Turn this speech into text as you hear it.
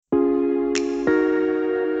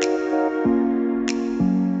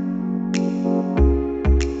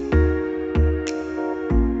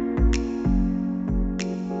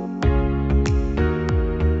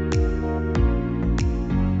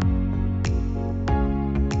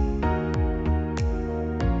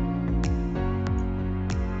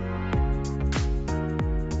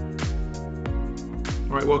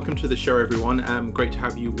Right, welcome to the show, everyone. Great to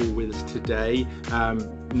have you all with us today.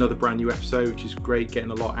 Another brand new episode, which is great,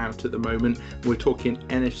 getting a lot out at the moment. We're talking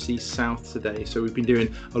NFC South today. So we've been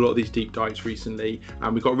doing a lot of these deep dives recently,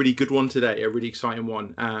 and we've got a really good one today, a really exciting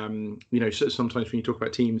one. So sometimes when you talk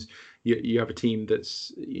about teams, you have a team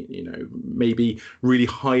that's, maybe really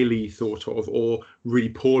highly thought of or really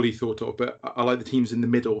poorly thought of. But I like the teams in the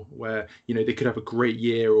middle where, they could have a great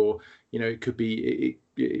year, or, it could be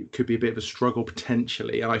a bit of a struggle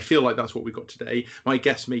potentially. And I feel like that's what we've got today. My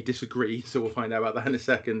guests may disagree, so we'll find out about that in a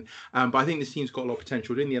second. But I think this team's got a lot of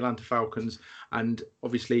potential. In the Atlanta Falcons, and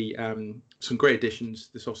obviously some great additions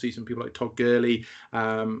this offseason. People like Todd Gurley,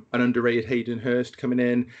 an underrated Hayden Hurst coming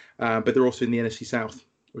in, but they're also in the NFC South,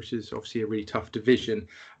 which is obviously a really tough division.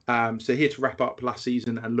 So here to wrap up last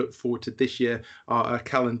season and look forward to this year are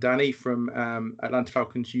Cal and Danny from Atlanta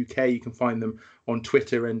Falcons UK. You can find them on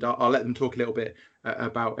Twitter, and I'll let them talk a little bit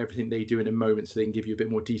about everything they do in a moment, so they can give you a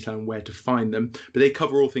bit more detail on where to find them. But they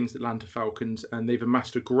cover all things Atlanta Falcons, and they've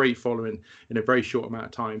amassed a great following in a very short amount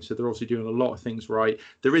of time. So they're obviously doing a lot of things right.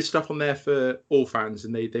 There is stuff on there for all fans,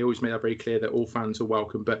 and they always make that very clear that all fans are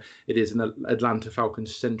welcome, but it is an Atlanta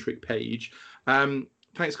Falcons centric page.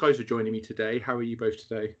 Thanks, guys, for joining me today. How are you both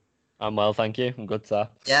today? I'm well, thank you. I'm good, sir.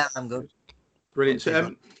 Yeah, I'm good. Brilliant.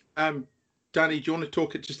 So, Danny, do you want to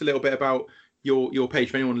talk just a little bit about your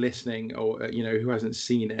page for anyone listening, or who hasn't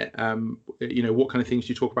seen it? What kind of things do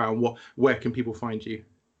you talk about, and where can people find you?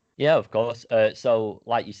 Yeah, of course. So,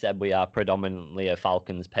 like you said, we are predominantly a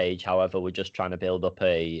Falcons page. However, we're just trying to build up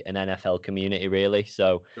an NFL community, really.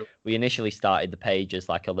 So, sure. We initially started the page as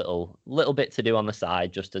like a little bit to do on the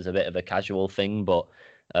side, just as a bit of a casual thing. But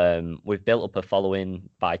we've built up a following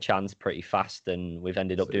by chance pretty fast, and we've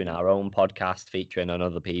ended up doing our own podcast featuring on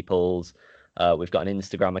other people's. We've got an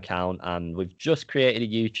Instagram account, and we've just created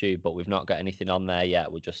a YouTube, but we've not got anything on there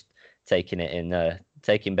yet. We're just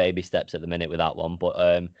taking baby steps at the minute with that one.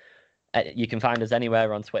 But you can find us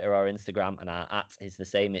anywhere on Twitter or Instagram, and our @ is the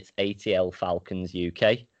same. It's ATL Falcons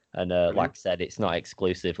UK. And like I said, it's not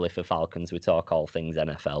exclusively for Falcons. We talk all things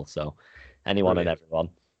NFL, so anyone and everyone.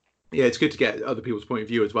 Yeah, it's good to get other people's point of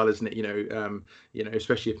view as well, isn't it?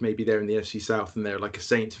 Especially if maybe they're in the NFC South and they're like a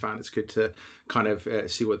Saints fan. It's good to kind of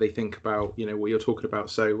see what they think about, what you're talking about.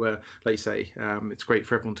 So, like you say, it's great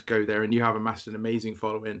for everyone to go there, and you have amassed an amazing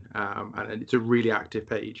following, and it's a really active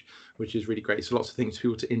page, which is really great. So lots of things for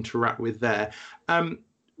people to interact with there. We're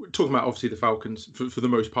talking about obviously the Falcons for the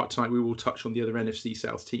most part tonight. We will touch on the other NFC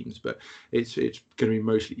South teams, but it's going to be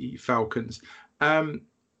mostly Falcons.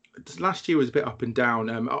 Last year was a bit up and down.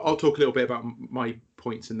 I'll talk a little bit about my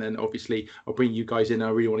points, and then obviously I'll bring you guys in. I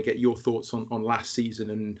really want to get your thoughts on last season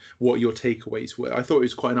and what your takeaways were. I thought it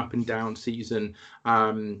was quite an up and down season.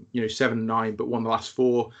 7-9, but won the last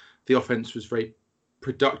 4. The offense was very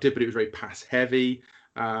productive, but it was very pass heavy.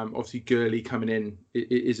 Obviously Gurley coming in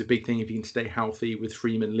is a big thing if you can stay healthy with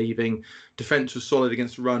Freeman leaving. Defense was solid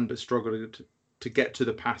against the run, but struggled to get to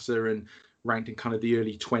the passer, and ranked in kind of the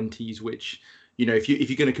early 20s, which, if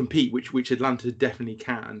you're going to compete, which Atlanta definitely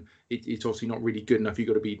can, it's obviously not really good enough. You've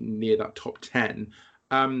got to be near that top 10.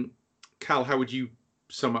 Cal, how would you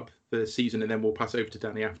sum up the season, and then we'll pass over to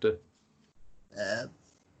Danny after?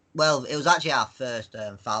 Well, it was actually our first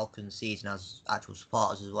Falcons season as actual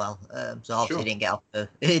supporters as well. So obviously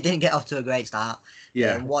it didn't get off to a great start.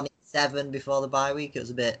 Yeah. 1-7 before the bye week. It was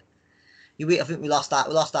a bit. I think we lost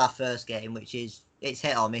our first game, which is it's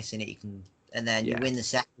hit or miss in it. And then you win the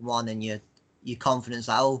second one, and your confidence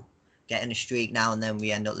getting a streak now, and then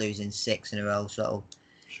we end up losing 6 in a row. So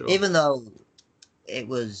even though it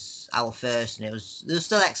was our first, and there was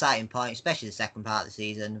still exciting points, especially the second part of the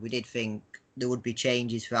season. We did think there would be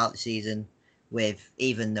changes throughout the season with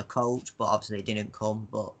even the coach, but obviously it didn't come.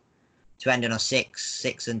 But to end on a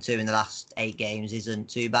 6-2 in the last 8 games isn't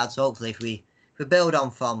too bad. So hopefully if we build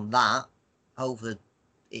on from that, hopefully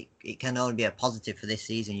it can only be a positive for this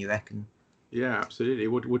season, you reckon? Yeah, absolutely.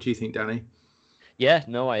 What do you think, Danny? Yeah,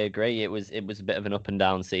 no, I agree. It was a bit of an up and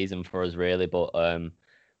down season for us, really, but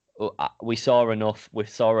we saw enough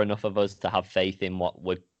of us to have faith in what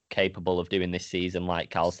we're capable of doing this season. Like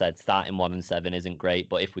Cal said, starting 1-7 isn't great,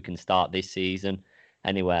 but if we can start this season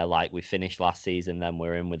anywhere like we finished last season, then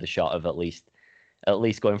we're in with a shot of at least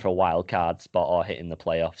going for a wild card spot or hitting the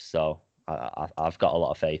playoffs. So I've got a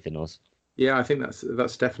lot of faith in us. Yeah, I think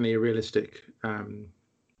that's definitely a realistic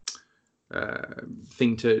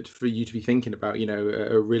thing for you to be thinking about,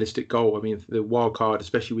 a realistic goal. I mean, the wild card,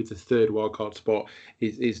 especially with the third wild card spot,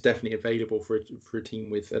 is definitely available for a team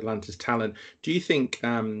with Atlanta's talent. Do you think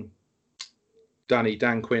Dan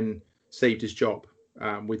Quinn saved his job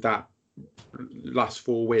with that last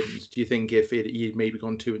 4 wins? Do you think if he'd maybe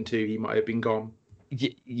gone 2-2, he might have been gone?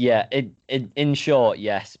 Yeah, in short,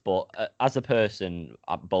 yes. But as a person,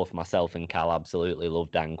 both myself and Cal absolutely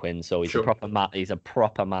love Dan Quinn. So he's Sure. he's a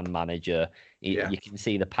proper man manager. Yeah. You can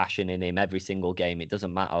see the passion in him every single game. It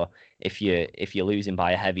doesn't matter if you're losing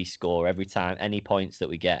by a heavy score. Every time, any points that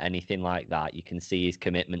we get, anything like that, you can see his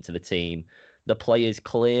commitment to the team. The players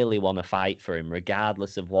clearly want to fight for him,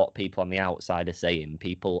 regardless of what people on the outside are saying.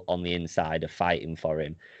 People on the inside are fighting for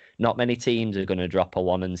him. Not many teams are going to drop a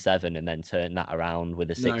 1-7 and then turn that around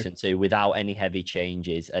with a 6-2 without any heavy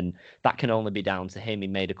changes, and that can only be down to him. He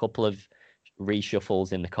made a couple of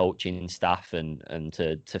reshuffles in the coaching staff, and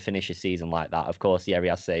to finish a season like that, of course, yeah, he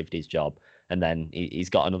has saved his job, and then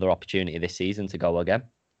he's got another opportunity this season to go again.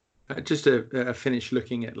 Just to finish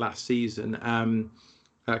looking at last season,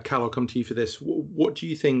 Cal, I'll come to you for this. What do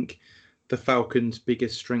you think the Falcons'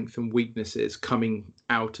 biggest strength and weaknesses coming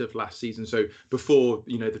out of last season? So before,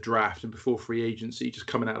 the draft and before free agency, just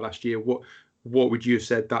coming out of last year, what would you have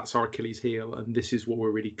said that's our Achilles heel and this is what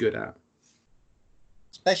we're really good at?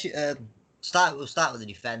 Especially, we'll start with the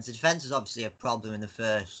defense. The defense is obviously a problem in the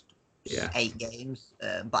first 8 games,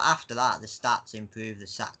 but after that, the stats improved, the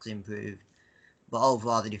sacks improved. But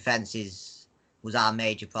overall, the defense was our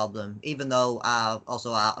major problem. Even though our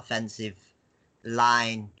offensive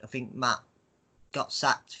line, I think Matt got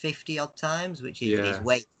sacked 50 odd times, which is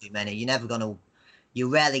way too many. You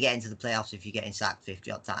rarely get into the playoffs if you're getting sacked 50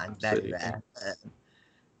 odd times. Very rare.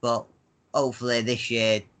 But hopefully this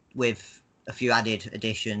year, with a few added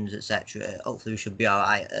additions, etc., hopefully we should be all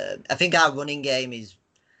right. I think our running game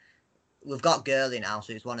we've got Gurley now,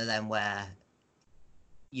 so it's one of them where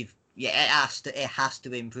it has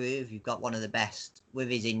to improve. You've got one of the best with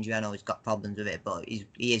his injury. I know he's got problems with it, but he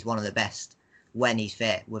is one of the best when he's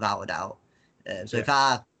fit, without a doubt. If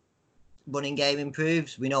our running game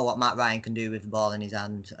improves, we know what Matt Ryan can do with the ball in his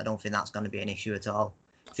hand. I don't think that's going to be an issue at all.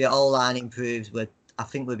 If your O-line improves, I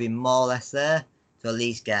think we'll be more or less there to at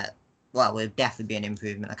least we'll definitely be an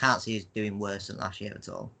improvement. I can't see us doing worse than last year at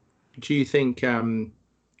all. Do you think,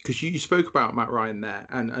 because you spoke about Matt Ryan there,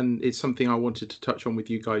 and it's something I wanted to touch on with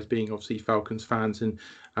you guys being obviously Falcons fans and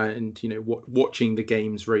watching the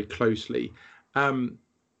games very closely.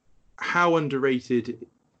 How underrated,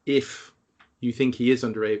 if you think he is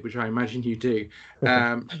underrated, which I imagine you do,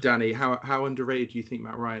 Danny, how underrated do you think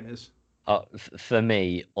Matt Ryan is? For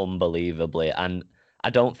me, unbelievably, and I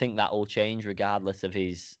don't think that will change regardless of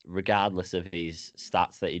his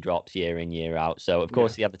stats that he drops year in, year out. So of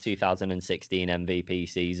course he had the 2016 MVP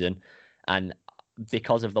season, and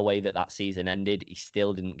because of the way that season ended, he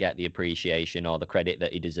still didn't get the appreciation or the credit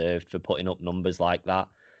that he deserved for putting up numbers like that.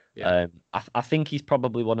 Yeah. I think he's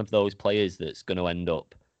probably one of those players that's going to end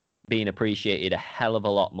up being appreciated a hell of a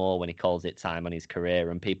lot more when he calls it time on his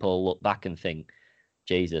career, and people look back and think,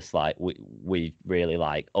 Jesus, like we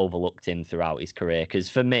really overlooked him throughout his career. Because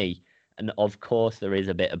for me, and of course there is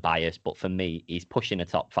a bit of bias, but for me, he's pushing a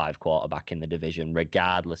top 5 quarterback in the division,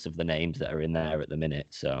 regardless of the names that are in there at the minute.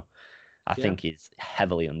 So I think he's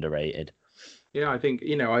heavily underrated. Yeah, I think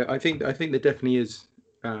I think there definitely is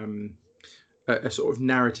a sort of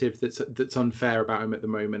narrative that's unfair about him at the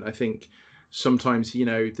moment. I think sometimes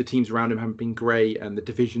the teams around him haven't been great and the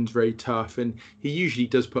division's very tough, and he usually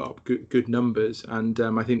does put up good numbers, and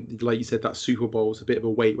I think, like you said, that Super Bowl is a bit of a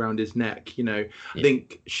weight around his neck. I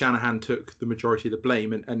think Shanahan took the majority of the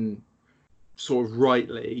blame, and sort of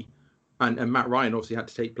rightly, and Matt Ryan obviously had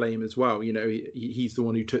to take blame as well. He's the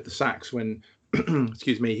one who took the sacks when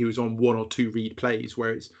excuse me, he was on 1 or 2 read plays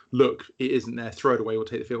where it isn't there, throw it away or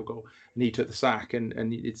take the field goal, and he took the sack, and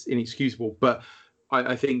it's inexcusable. But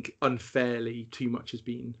I think unfairly too much has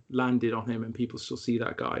been landed on him, and people still see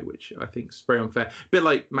that guy, which I think is very unfair. A bit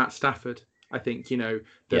like Matt Stafford. I think,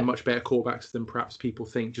 they're much better quarterbacks than perhaps people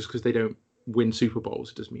think. Just because they don't win Super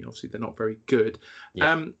Bowls, it doesn't mean obviously they're not very good.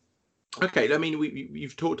 Yeah. Okay, I mean,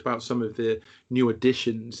 you've talked about some of the new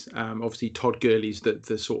additions. Obviously, Todd Gurley's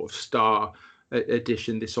the sort of star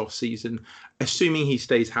addition this off-season, assuming he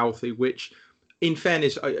stays healthy, which, in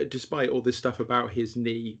fairness, despite all this stuff about his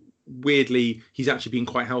knee, weirdly, he's actually been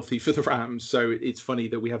quite healthy for the Rams. So it's funny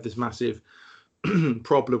that we have this massive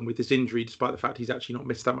problem with this injury, despite the fact he's actually not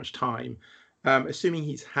missed that much time. Assuming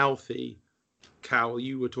he's healthy, Cal,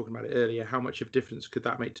 you were talking about it earlier. How much of a difference could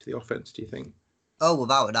that make to the offense, do you think? Oh,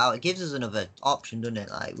 without a doubt. It gives us another option, doesn't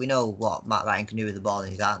it? Like, we know what Matt Ryan can do with the ball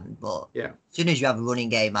in his hand, but as soon as you have a running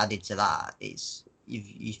game added to that,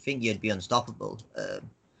 you think you'd be unstoppable.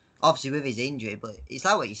 Obviously with his injury, but it's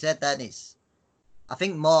like what you said then, I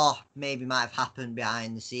think more maybe might have happened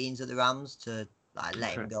behind the scenes at the Rams to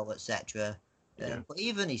let him go, etc. But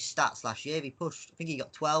even his stats last year, I think he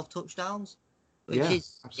got 12 touchdowns, which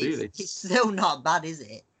is absolutely. It's still not bad, is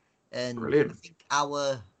it? And Brilliant. I think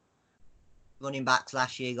our running backs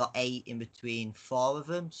last year got 8 in between 4 of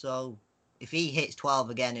them. So if he hits 12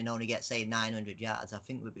 again and only gets, say, 900 yards, I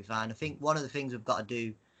think we'll be fine. I think one of the things we've got to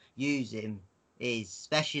do, use him, is,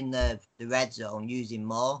 especially in the red zone, use him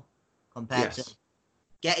more compared to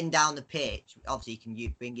getting down the pitch. Obviously, you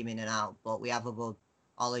can bring him in and out, but we have other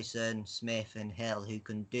Ollison, Smith, and Hill who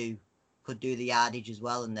could do the yardage as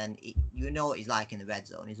well. And then you know what he's like in the red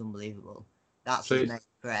zone. He's unbelievable. That's his main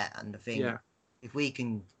threat. And I think if we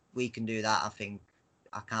can do that, I think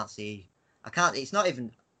I can't. It's not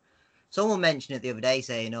even. Someone mentioned it the other day,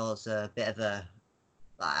 saying, "Oh, it's a bit of a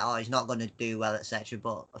he's not going to do well, etc."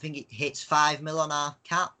 But I think it hits 5 mil on our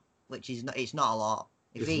cap, which is not. It's not a lot.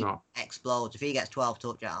 If he explodes, if he gets 12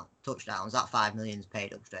 touchdowns, that 5 million is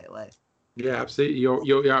paid up straight away. Yeah, absolutely.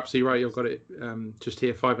 You're absolutely right. You've got it just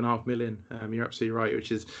here, 5.5 million. You're absolutely right,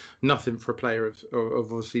 which is nothing for a player of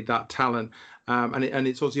obviously that talent. And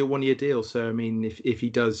it's obviously a 1-year deal. So I mean, if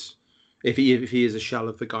he is a shell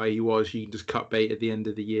of the guy he was, you can just cut bait at the end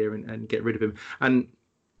of the year and get rid of him. And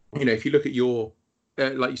if you look at your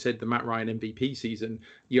like you said, the Matt Ryan MVP season,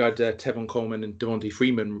 you had Tevin Coleman and Devontae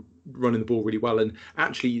Freeman running the ball really well, and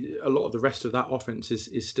actually a lot of the rest of that offense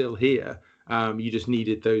is still here. You just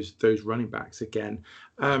needed those running backs again.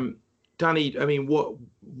 Danny, I mean,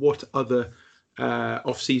 what other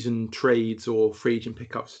off-season trades or free agent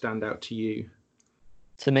pickups stand out to you?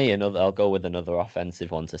 To me, I'll go with another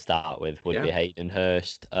offensive one to start with, would be Hayden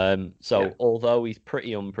Hurst. Although he's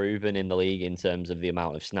pretty unproven in the league in terms of the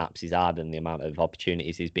amount of snaps he's had and the amount of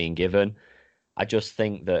opportunities he's being given, I just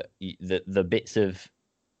think that the bits of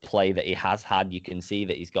play that he has had, you can see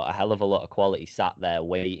that he's got a hell of a lot of quality sat there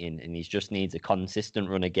waiting, and he just needs a consistent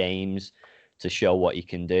run of games to show what he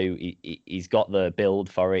can do. He's got the build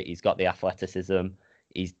for it. He's got the athleticism.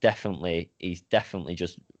 He's definitely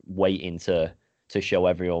just waiting to show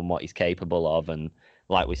everyone what he's capable of. And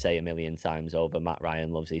like we say a million times over, Matt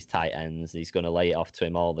Ryan loves his tight ends. He's going to lay it off to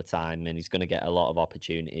him all the time, and he's going to get a lot of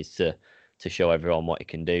opportunities to show everyone what he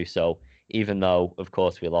can do. So even though, of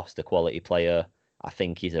course, we lost a quality player, I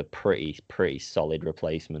think he's a pretty solid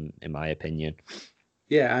replacement, in my opinion.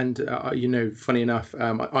 Yeah, and funny enough,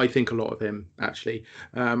 I think a lot of him, actually.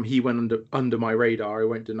 He went under my radar, I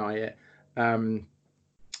won't deny it. And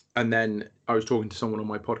then I was talking to someone on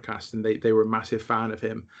my podcast, and they were a massive fan of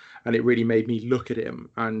him, and it really made me look at him.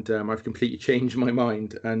 And I've completely changed my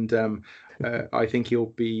mind, and I think he'll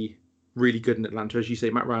be really good in Atlanta. As you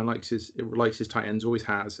say, Matt Ryan likes his tight ends, always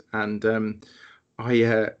has. And I'm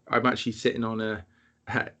actually sitting on a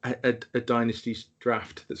dynasty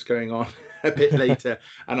draft that's going on a bit later,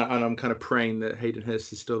 and I'm kind of praying that Hayden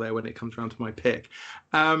Hurst is still there when it comes around to my pick.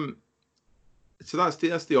 So that's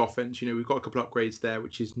the offense. We've got a couple of upgrades there,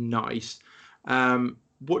 which is nice.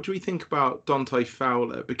 What do we think about Dante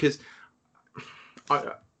Fowler? Because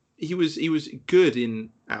he was good in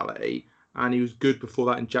LA, and he was good before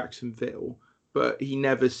that in Jacksonville, but he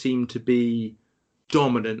never seemed to be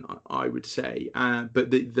dominant, I would say. But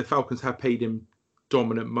the Falcons have paid him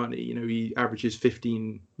dominant money. He averages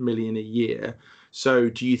 15 million a year. So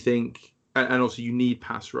do you think? And also, you need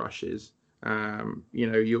pass rushes.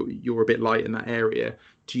 You're a bit light in that area.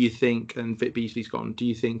 Do you think, and Vic Beasley's gone, do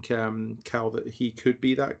you think, Cal, that he could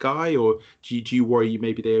be that guy, or do you worry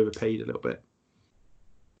maybe they overpaid a little bit?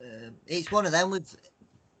 It's one of them. It's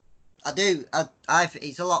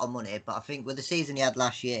a lot of money, but I think with the season he had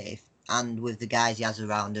last year and with the guys he has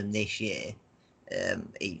around him this year,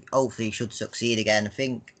 he hopefully should succeed again. I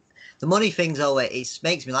think the money thing's always, it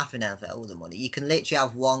makes me laugh in NFL with the money. You can literally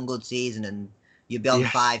have one good season and you'll be on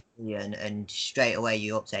 5 million, and straight away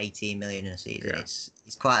you're up to 18 million in a season. Yeah. It's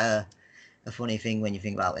quite a funny thing when you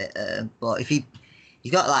think about it. But if he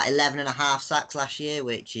got like 11.5 sacks last year,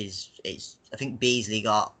 which is I think Beasley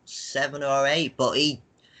got 7 or 8. But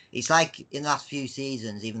it's like in the last few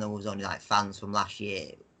seasons, even though we was only like fans from last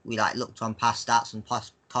year, we like looked on past stats and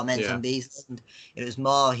past comments on Beasley, and it was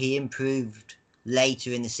more he improved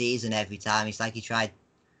later in the season every time. It's like he tried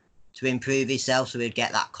to improve himself so he'd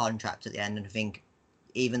get that contract at the end. And I think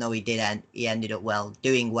even though he ended up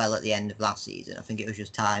doing well at the end of last season, I think it was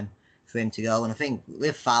just time for him to go. And I think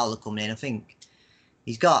with Fowler coming in, I think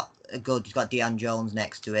he's got Deion Jones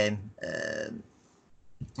next to him,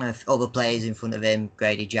 other players in front of him,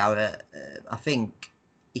 Grady Jarrett. I think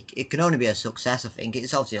it can only be a success. I think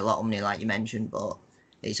it's obviously a lot of money, like you mentioned, but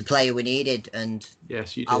it's a player we needed, and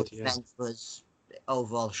yes, you did. Our defense was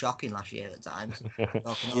overall shocking last year at times.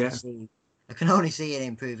 So I can only see it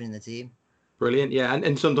improving the team. Brilliant, yeah,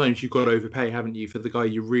 and sometimes you've got to overpay, haven't you, for the guy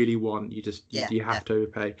you really want? You have to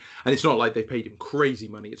overpay, and it's not like they paid him crazy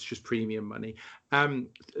money; it's just premium money. Someone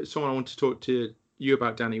I want to talk to you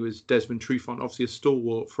about, Danny, was Desmond Trufant, obviously a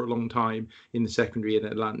stalwart for a long time in the secondary in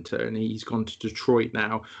Atlanta, and he's gone to Detroit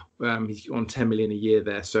now. He's on $10 million a year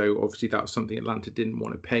there, so obviously that was something Atlanta didn't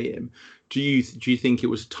want to pay him. Do you think it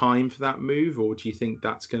was time for that move, or do you think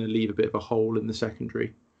that's going to leave a bit of a hole in the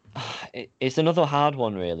secondary? It's another hard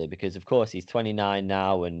one, really, because of course he's 29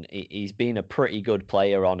 now, and he's been a pretty good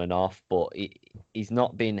player on and off, but he's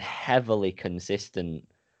not been heavily consistent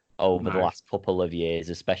over the last couple of years,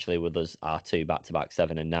 especially with our 2 back-to-back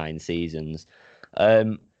 7 and 9 seasons.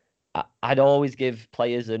 I'd always give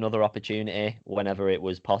players another opportunity whenever it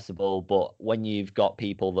was possible, but when you've got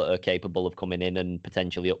people that are capable of coming in and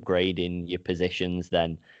potentially upgrading your positions,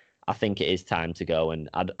 then I think it is time to go. And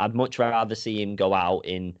I'd much rather see him go out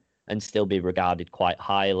and still be regarded quite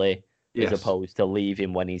highly, as opposed to leave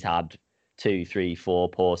him when he's had 2, 3, 4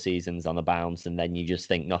 poor seasons on the bounce, and then you just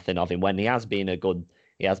think nothing of him. When he has been a good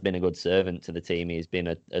servant to the team. He's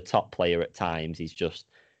been a top player at times. He's just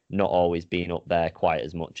not always been up there quite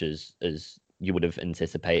as much as you would have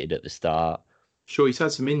anticipated at the start. Sure, he's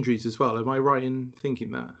had some injuries as well. Am I right in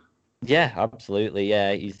thinking that? Yeah, absolutely.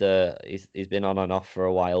 Yeah, he's been on and off for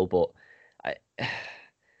a while, but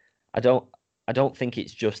I don't think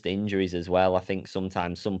it's just injuries as well. I think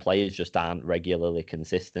sometimes some players just aren't regularly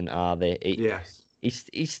consistent, are they? Yes.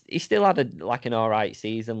 He still had an all right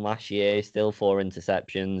season last year, still 4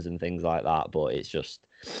 interceptions and things like that, but it's just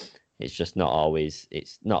not always.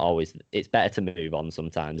 It's better to move on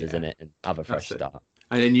sometimes, isn't it, and have a fresh start.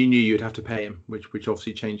 And then you knew you'd have to pay him, which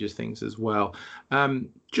obviously changes things as well.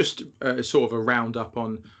 Just sort of a roundup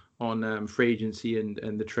on free agency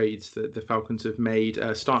and the trades that the Falcons have made.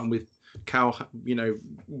 Starting with Cal,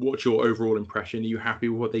 what's your overall impression? Are you happy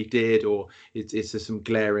with what they did, or is there some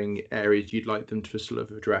glaring areas you'd like them to sort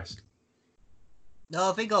of address? No,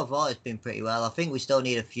 I think overall it's been pretty well. I think we still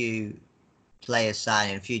need a few players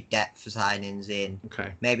signing, a few depth signings in.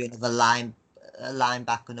 Okay. Maybe another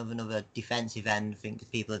linebacker, another defensive end. I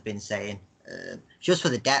think people have been saying just for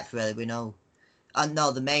the depth, really. We know. And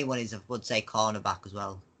no, the main one is, I would say, cornerback as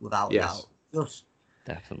well, without doubt. Just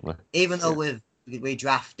definitely. Even though we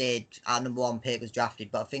drafted, our number 1 pick was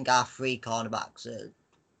drafted, but I think our 3 cornerbacks are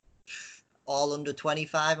all under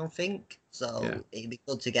 25, I think. So it'd be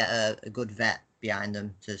good to get a good vet behind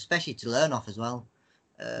them, especially to learn off as well.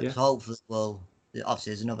 So hopefully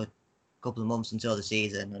obviously there's another couple of months until the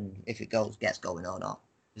season, and if it gets going or not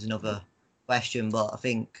is another question. But I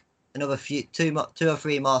think another 2 or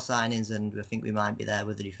 3 more signings, and I think we might be there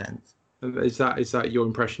with the defense. Is that your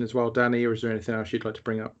impression as well, Danny, or is there anything else you'd like to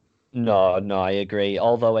bring up? No, I agree.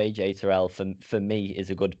 Although AJ Terrell, for me, is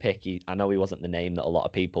a good pick. I know he wasn't the name that a lot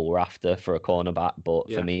of people were after for a cornerback, but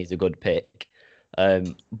for me, he's a good pick.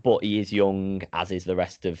 But he is young, as is the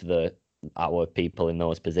rest of our people in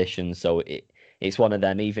those positions. So it's one of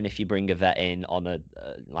them. Even if you bring a vet in on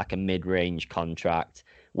a mid-range contract,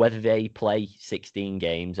 whether they play 16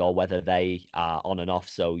 games or whether they are on and off,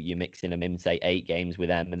 so you're mixing them in, say 8 games with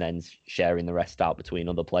them, and then sharing the rest out between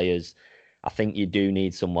other players. I think you do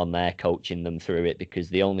need someone there coaching them through it, because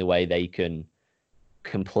the only way they can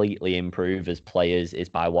completely improve as players is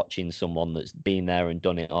by watching someone that's been there and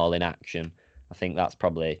done it all in action. I think that's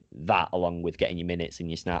probably that, along with getting your minutes and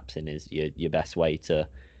your snaps in, is your best way to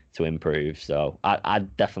improve. So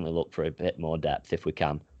I'd definitely look for a bit more depth if we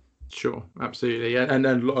can. Sure, absolutely. And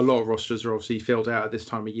a lot of rosters are obviously filled out at this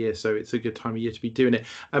time of year, so it's a good time of year to be doing it.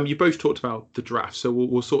 You both talked about the draft, so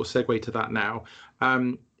we'll sort of segue to that now.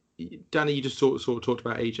 Danny, you just sort of talked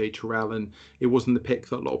about AJ Terrell, and it wasn't the pick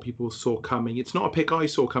that a lot of people saw coming. It's not a pick I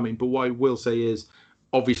saw coming, but what I will say is,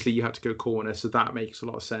 obviously you had to go corner, so that makes a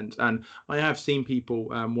lot of sense. And I have seen people,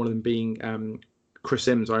 one of them being Chris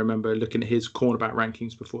Sims. I remember looking at his cornerback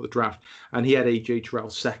rankings before the draft, and he had AJ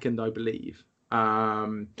Terrell second, I believe,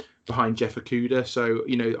 behind Jeff Okudah. So,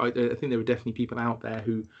 I think there were definitely people out there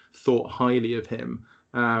who thought highly of him.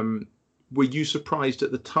 Were you surprised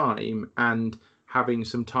at the time? And having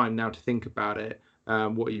some time now to think about it,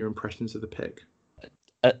 what are your impressions of the pick?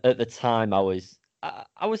 At the time, I was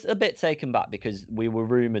a bit taken back, because we were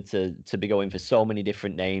rumored to be going for so many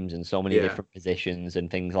different names and so many different positions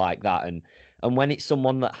and things like that. And when it's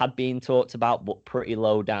someone that had been talked about, but pretty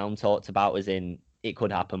low down talked about, as in it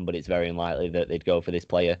could happen, but it's very unlikely that they'd go for this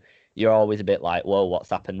player, you're always a bit like, whoa, what's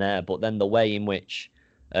happened there? But then the way in which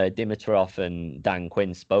Dimitroff and Dan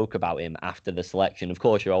Quinn spoke about him after the selection, of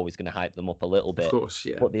course, you're always going to hype them up a little bit. Of course,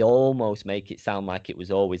 yeah. But they almost make it sound like it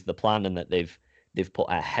was always the plan, and that they've put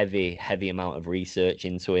a heavy amount of research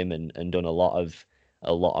into him and done a lot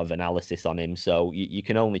of analysis on him. So you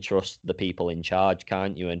can only trust the people in charge,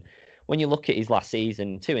 can't you? And when you look at his last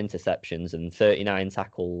season, 2 interceptions and 39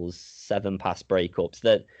 tackles, 7 pass breakups,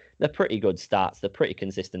 that they're pretty good stats. They're pretty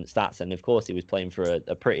consistent stats. And of course, he was playing for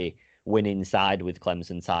a pretty winning side with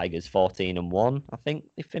Clemson Tigers, 14-1, I think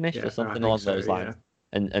they finished, or something along those lines.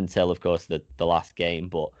 And until, of course, the last game.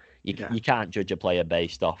 But you can't judge a player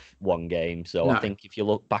based off one game. So I think if you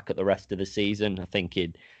look back at the rest of the season, I think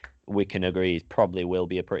we can agree it probably will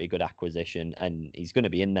be a pretty good acquisition, and he's going to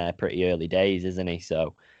be in there pretty early days, isn't he?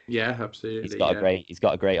 So yeah, absolutely. He's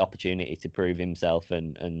got a great opportunity to prove himself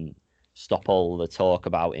and stop all the talk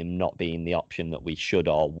about him not being the option that we should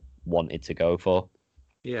or wanted to go for.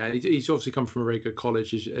 Yeah, he's obviously come from a very good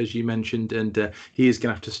college, as you mentioned, and he is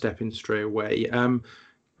going to have to step in straight away.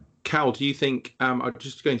 Cal, do you think, I'm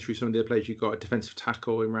just going through some of the players you got, defensive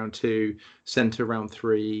tackle in round 2, centre round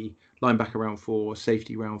 3, linebacker round 4,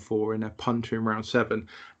 safety round 4, and a punter in round 7.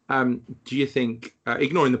 Do you think,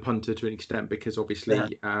 ignoring the punter to an extent, because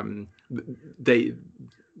obviously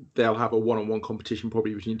they'll have a one-on-one competition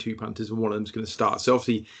probably between 2 punters and one of them's going to start. So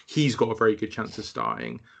obviously he's got a very good chance of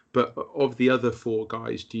starting. But of the other 4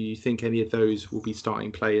 guys, do you think any of those will be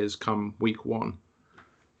starting players come week 1?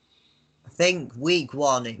 I think week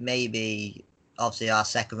 1 it may be obviously our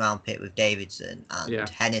 2nd round pick with Davidson and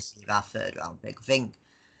Hennessy our 3rd round pick. I think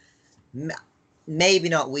maybe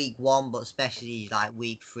not week 1, but especially like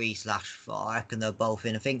week 3/4. I reckon they're both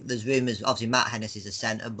in. I think there's rumours. Obviously Matt Hennessy's a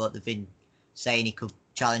centre, but they've been saying he could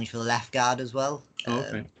challenge for the left guard as well.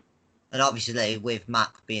 Okay. And obviously with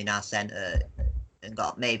Matt being our centre and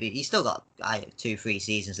he's still got 2-3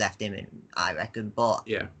 seasons left in him, I reckon. But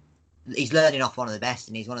he's learning off one of the best,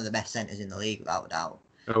 and he's one of the best centres in the league without a doubt.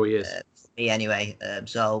 Oh, he is. Anyway,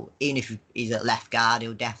 so even if he's at left guard,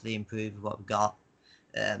 he'll definitely improve with what we've got.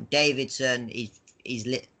 Davidson, he'll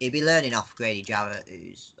be learning off Grady Jarrett,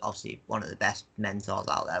 who's obviously one of the best mentors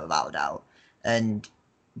out there without a doubt. And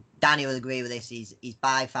Danny will agree with this. He's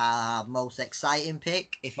by far our most exciting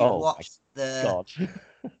pick. If you watched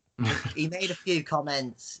he made a few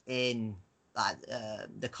comments in like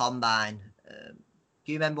the combine.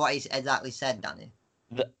 Do you remember what he exactly said, Danny?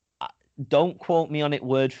 Don't quote me on it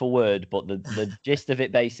word for word, but the gist of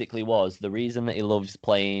it basically was the reason that he loves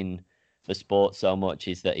playing the sport so much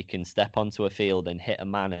is that he can step onto a field and hit a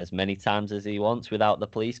man as many times as he wants without the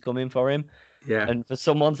police coming for him. Yeah. And for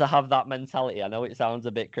someone to have that mentality, I know it sounds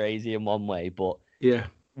a bit crazy in one way, but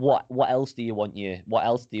what else do you want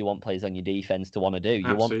players on your defense to want to do?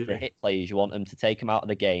 You want to hit players, you want them to take them out of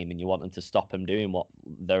the game, and you want them to stop them doing what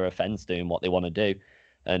their offense, doing what they want to do.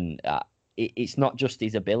 And it's not just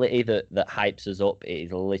his ability that hypes us up. It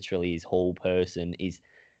is literally his whole person.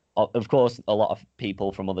 Of course, a lot of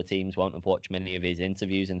people from other teams won't have watched many of his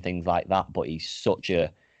interviews and things like that, but he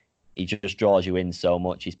just draws you in so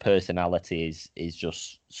much. His personality is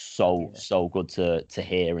just so good to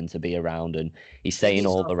hear and to be around, and he's saying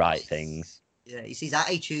all the right things. Yeah, it's his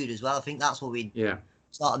attitude as well. I think that's what we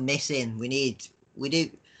sort of missing. We do.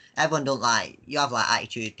 Everyone don't like, you have like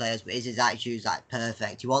attitude players, but his attitude's like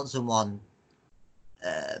perfect. You want someone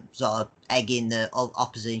sort of egging the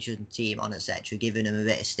opposition team on, etc., giving them a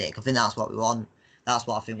bit of stick. I think that's what we want. That's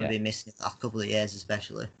what I think we've been missing the last couple of years,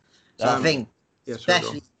 especially. So I think,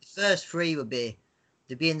 especially the first 3 would be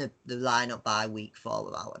to be in the lineup by week 4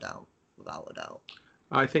 without a doubt.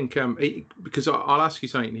 I think because I'll ask you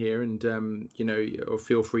something here, and or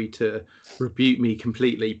feel free to rebuke me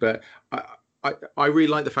completely, but I really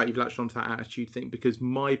like the fact you've latched onto that attitude thing, because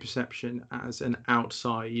my perception as an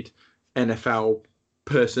outside NFL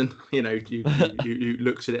person, who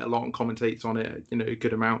looks at it a lot and commentates on it, a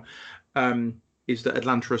good amount, is that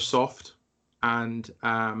Atlanta are soft, and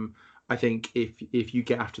I think if you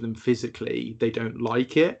get after them physically, they don't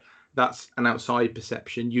like it. That's an outside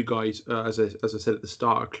perception. You guys, as I said at the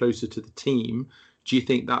start, are closer to the team. Do you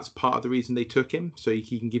think that's part of the reason they took him, so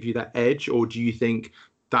he can give you that edge, or do you think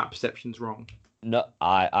that perception's wrong? No,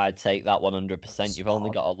 I'd take that 100%. You've only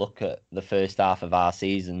got to look at the first half of our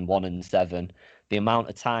season, 1-7. The amount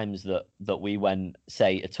of times that we went,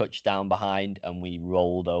 say, a touchdown behind and we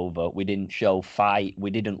rolled over. We didn't show fight. We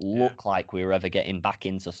didn't look like we were ever getting back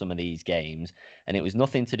into some of these games. And it was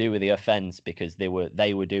nothing to do with the offense, because they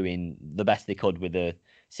were doing the best they could with the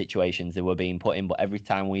situations they were being put in. But every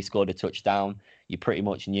time we scored a touchdown, you pretty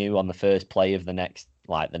much knew on the first play of the next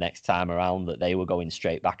time around that they were going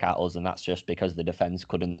straight back at us, and that's just because the defense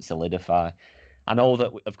couldn't solidify. I know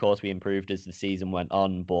that, of course, we improved as the season went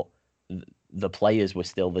on, but the players were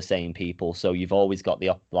still the same people, so you've always got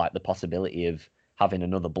the possibility of having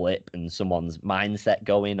another blip and someone's mindset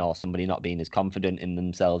going, or somebody not being as confident in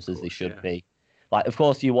themselves as they should be. Like, of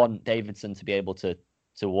course, you want Davidson to be able to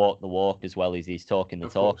walk the walk as well as he's talking the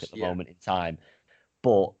talk at the moment in time.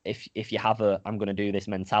 But if you have I'm going to do this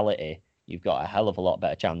mentality, you've got a hell of a lot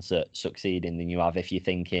better chance at succeeding than you have if you're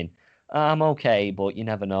thinking, I'm okay, but you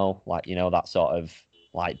never know. Like, that sort of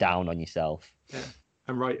like down on yourself. Yeah.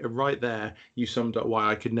 And right there, you summed up why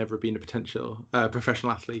I could never have been a potential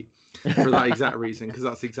professional athlete for that exact reason, because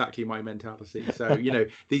that's exactly my mentality. So,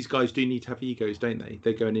 these guys do need to have egos, don't they?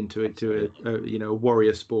 They're going into a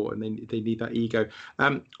warrior sport, and they need that ego.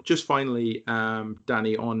 Just finally,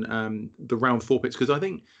 Danny, on the round 4 picks, because I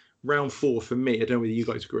think round 4 for me, I don't know whether you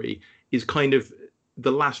guys agree, is kind of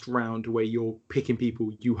the last round where you're picking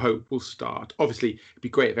people you hope will start. Obviously, it'd be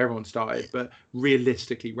great if everyone started, but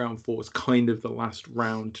realistically, round 4 is kind of the last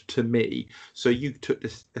round to me. So you took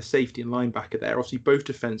a safety and linebacker there. Obviously, both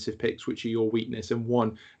defensive picks, which are your weakness, and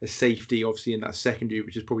one a safety, obviously, in that secondary,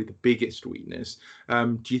 which is probably the biggest weakness.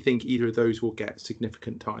 Do you think either of those will get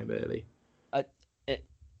significant time early?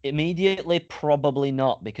 Immediately, probably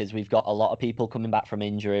not, because we've got a lot of people coming back from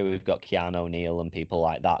injury. We've got Keanu O'Neal and people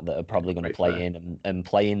like that are probably going to play in and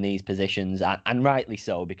play in these positions, and rightly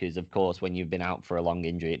so, because of course when you've been out for a long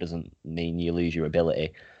injury, it doesn't mean you lose your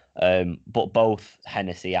ability. But both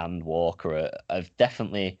Hennessy and Walker have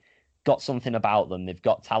definitely got something about them. They've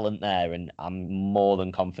got talent there, and I'm more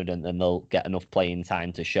than confident that they'll get enough playing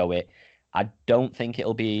time to show it. I don't think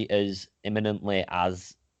it'll be as imminently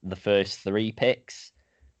as the first 3 picks,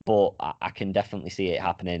 but I can definitely see it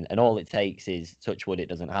happening. And all it takes is, touch wood, it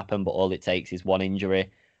doesn't happen, but all it takes is one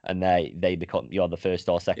injury, and they become you're the first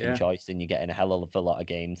or second choice, and you're getting a hell of a lot of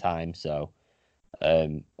game time. So,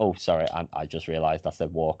 sorry, I just realised I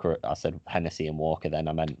said Walker. I said Hennessy and Walker. Then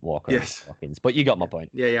I meant Walker and Hawkins. But you got my point.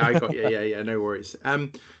 Yeah, I got yeah. No worries.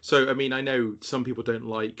 So I mean, I know some people don't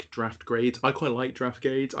like draft grades. I quite like draft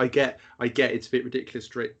grades. I get it's a bit ridiculous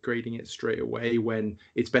grading it straight away when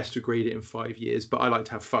it's best to grade it in 5 years. But I like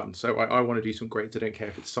to have fun, so I want to do some grades. I don't care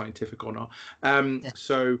if it's scientific or not.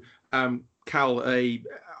 So Cal, a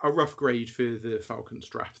rough grade for the Falcons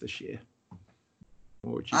draft this year.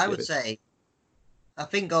 What would you? I would say, I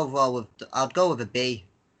think overall I'd go with a B.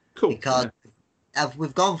 Cool. Because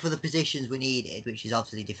we've gone for the positions we needed, which is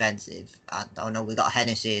obviously defensive. I know we got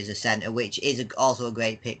Hennessy as a centre, which is also a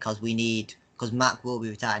great pick because Mac will be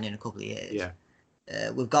retiring in a couple of years. Yeah.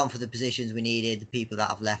 We've gone for the positions we needed, the people that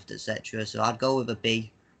have left, etc. So I'd go with a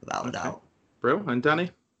B without a doubt. Brill. And Danny?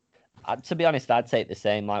 To be honest, I'd take the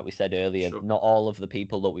same. Like we said earlier, Sure. Not all of the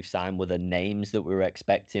people that we've signed were the names that we were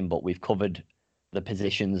expecting, but we've covered the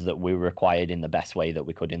positions that we required in the best way that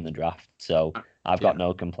we could in the draft. So I've got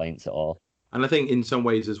no complaints at all. And I think in some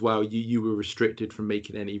ways as well, you were restricted from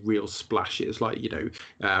making any real splashes. Like,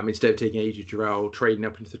 instead of taking AJ Terrell, trading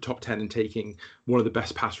up into the top 10 and taking one of the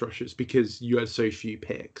best pass rushers because you had so few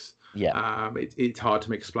picks. Yeah. It's hard to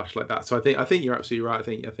make a splash like that. So I think you're absolutely right.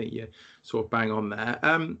 I think you're sort of bang on there.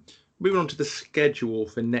 Moving on to the schedule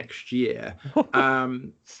for next year.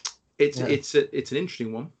 It's an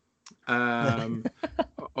interesting one.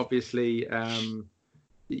 Obviously, the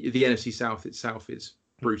NFC South itself is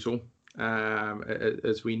brutal,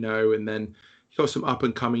 as we know, and then you've got some up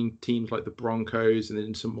and coming teams like the Broncos, and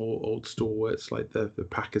then some more old stalwarts like the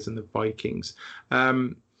Packers and the Vikings.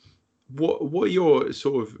 What are your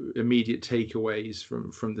sort of immediate takeaways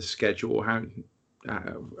from the schedule?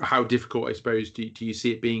 How difficult, I suppose, do you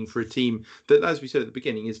see it being for a team that, as we said at the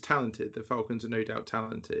beginning, is talented? The Falcons are no doubt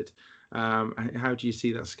talented. How do you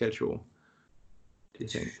see that schedule, do you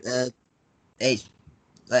think?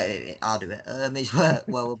 I'll do it. It's well,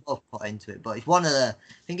 we'll both put into it, but it's one of the.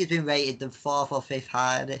 I think it's been rated the 4th or 5th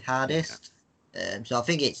hardest. So I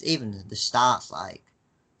think it's even the starts like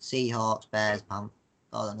Seahawks, Bears, Panthers.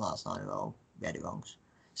 Oh, no, that's not in a row. Read it wrong.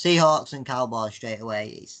 Seahawks and Cowboys straight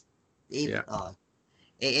away. It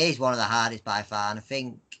is one of the hardest by far. And I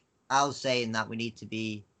think I was saying that we need to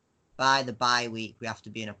be. By the bye week, we have to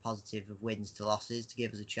be in a positive of wins to losses to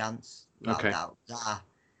give us a chance. Okay.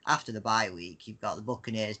 After the bye week, you've got the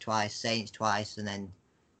Buccaneers twice, Saints twice, and then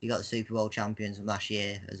you got the Super Bowl champions from last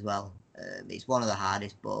year as well. It's one of the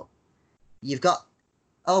hardest, but you've got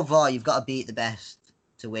to beat the best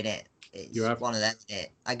to win it. It's one of them.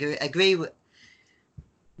 I agree with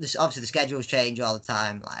this. Obviously, the schedules change all the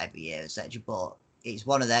time, like every year, etc. But it's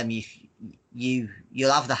one of them.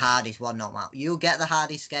 You'll have the hardest one no matter. You'll get the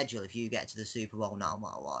hardest schedule if you get to the Super Bowl no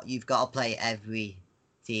matter what. You've got to play every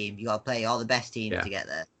team. You got to play all the best teams to get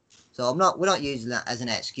there. So we're not using that as an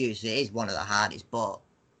excuse. It is one of the hardest, but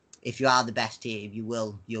if you are the best team,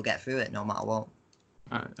 you'll get through it no matter what.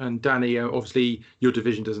 And Danny, obviously your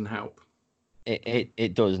division doesn't help.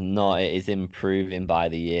 It does not. It is improving by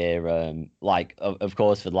the year. Of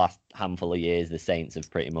course, for the last handful of years, the Saints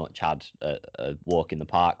have pretty much had a walk in the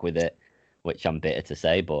park with it. which I'm bitter to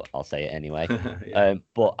say, but I'll say it anyway. Yeah.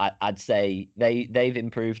 But I'd say they've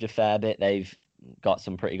improved a fair bit. They've got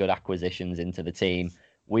some pretty good acquisitions into the team.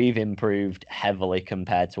 We've improved heavily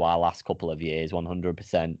compared to our last couple of years,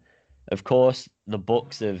 100%. Of course, the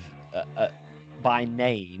Bucks have, by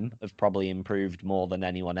name, have probably improved more than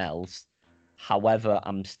anyone else. However,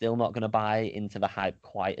 I'm still not going to buy into the hype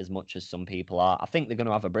quite as much as some people are. I think they're going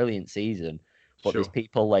to have a brilliant season, but there's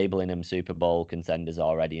people labeling them Super Bowl contenders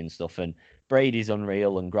already and stuff. And Brady's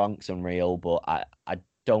unreal and Gronk's unreal, but I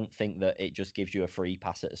don't think that it just gives you a free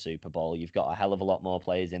pass at a Super Bowl. You've got a hell of a lot more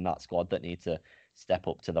players in that squad that need to step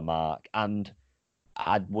up to the mark. And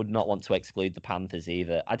I would not want to exclude the Panthers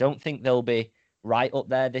either. I don't think they'll be right up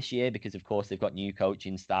there this year because, of course, they've got new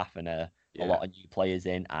coaching staff and a lot of new players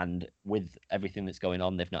in. And with everything that's going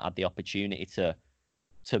on, they've not had the opportunity to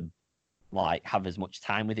like have as much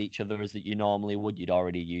time with each other as that you normally would. You'd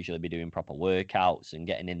already usually be doing proper workouts and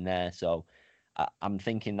getting in there. So I'm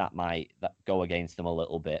thinking that might go against them a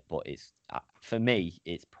little bit. But it's for me,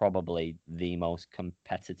 it's probably the most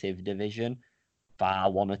competitive division.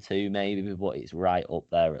 Bar one or two maybe, but it's right up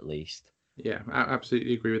there at least. Yeah, I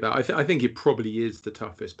absolutely agree with that. I think it probably is the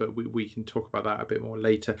toughest, but we can talk about that a bit more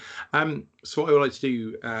later. So what I would like to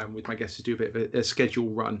do with my guests is do a bit of a schedule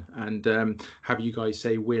run and have you guys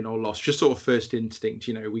say win or loss, just sort of first instinct.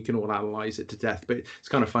 You know, we can all analyze it to death, but it's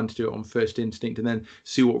kind of fun to do it on first instinct and then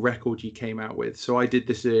see what record you came out with. So I did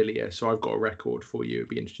this earlier, so I've got a record for you. It'd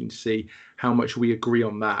be interesting to see how much we agree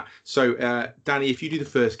on that. So Danny, if you do the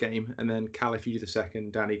first game, and then Cal, if you do the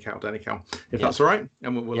second, Danny, Cal, if that's all right,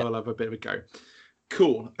 and we'll all have a bit of a go.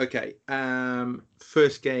 Cool. Okay.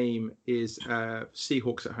 First game is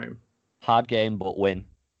Seahawks at home. Hard game, but win.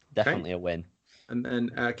 Definitely a win. And then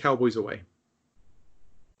Cowboys away.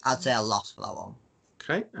 I'd say a loss for that one.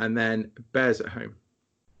 Okay. And then Bears at home.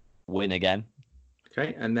 Win again.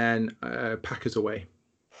 Okay. And then Packers away.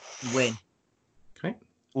 Win. Okay.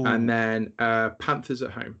 Ooh. And then Panthers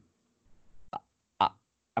at home.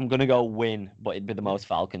 I'm going to go win, but it'd be the most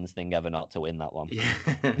Falcons thing ever not to win that one. Yeah.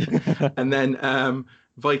 And then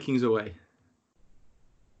Vikings away.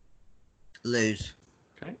 Lose.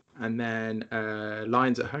 Okay. And then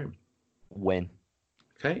Lions at home. Win.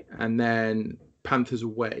 Okay. And then Panthers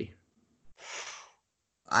away.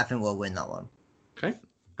 I think we'll win that one. Okay.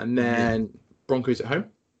 And then Broncos at home.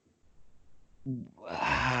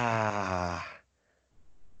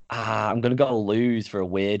 I'm going to go lose for a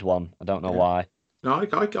weird one. I don't know why. No, I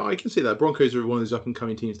can see that. Broncos are one of those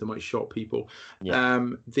up-and-coming teams that might shock people.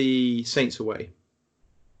 Yeah. The Saints away.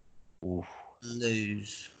 Oof.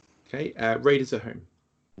 Lose. Okay. Raiders at home.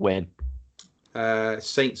 Win.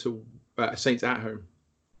 Saints at home.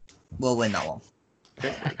 We'll win that one.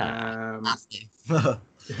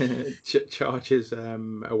 Okay. Chargers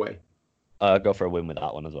away. Go for a win with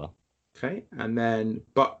that one as well. Okay. And then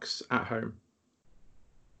Bucks at home.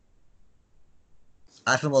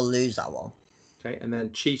 I think we'll lose that one. Okay, and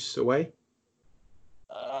then Chiefs away.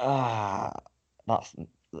 That's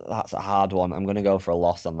a hard one. I'm going to go for a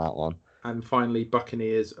loss on that one. And finally,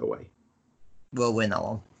 Buccaneers away. We'll win that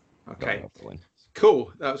one. Okay,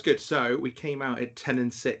 cool. That was good. So we came out at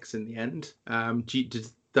 10-6 in the end. Did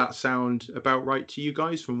that sound about right to you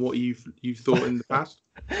guys from what you've thought in the past?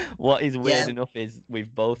 What is weird enough is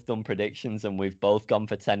we've both done predictions and we've both gone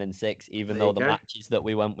for 10-6, even though the matches that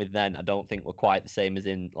we went with then I don't think were quite the same as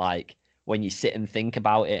in like. When you sit and think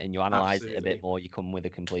about it and you analyze it a bit more, you come with a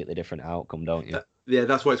completely different outcome, don't you? Yeah,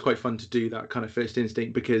 that's why it's quite fun to do that kind of first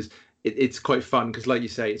instinct because it's quite fun because, like you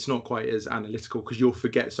say, it's not quite as analytical because you'll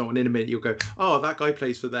forget someone in a minute. You'll go, "Oh, that guy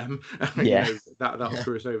plays for them." Yeah, that'll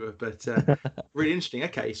screw us over. But really interesting.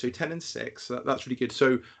 Okay, so 10-6. That's really good.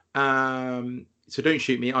 So so don't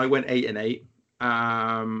shoot me. I went 8-8.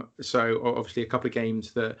 So obviously a couple of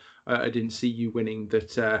games that I didn't see you winning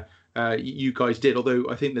that. You guys did, although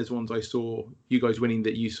I think there's ones I saw you guys winning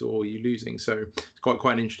that you saw you losing, so it's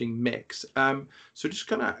quite an interesting mix. So just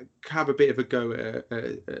gonna have a bit of a go at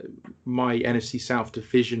my NFC South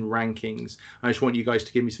division rankings. I just want you guys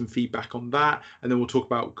to give me some feedback on that, and then we'll talk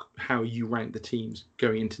about how you rank the teams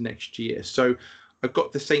going into next year. So I've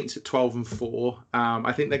got the Saints at 12-4.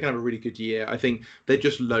 I think they're going to have a really good year. I think they're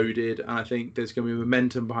just loaded, and I think there's going to be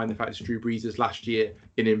momentum behind the fact it's Drew Brees' last year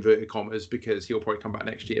in inverted commas because he'll probably come back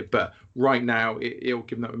next year. But right now, it'll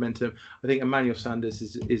give them that momentum. I think Emmanuel Sanders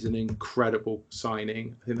is an incredible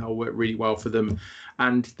signing. I think that'll work really well for them,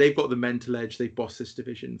 and they've got the mental edge. They've bossed this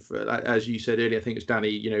division for, as you said earlier. I think it's Danny.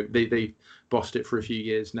 You know, they bossed it for a few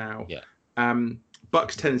years now. Yeah.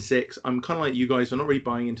 Bucks 10-6. I'm kind of like you guys. I'm not really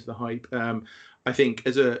buying into the hype. I think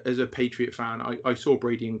as a Patriot fan, I saw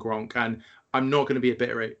Brady and Gronk, and I'm not going to be a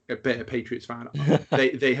bitter Patriots fan.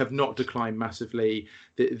 They have not declined massively.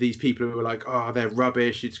 These people who are like, oh, they're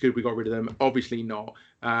rubbish. It's good we got rid of them. Obviously not.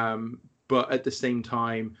 But at the same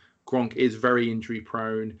time, Gronk is very injury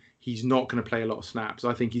prone. He's not going to play a lot of snaps.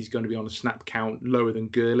 I think he's going to be on a snap count lower than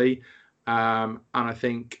Gurley. And I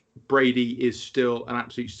think Brady is still an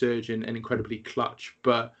absolute surgeon and incredibly clutch.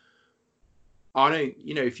 But I don't,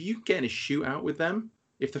 if you get in a shootout with them,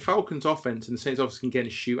 if the Falcons offense and the Saints offense can get in a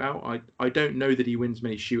shootout, I don't know that he wins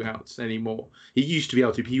many shootouts anymore. He used to be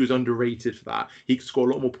able to, but he was underrated for that. He could score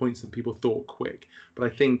a lot more points than people thought quick. But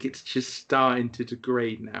I think it's just starting to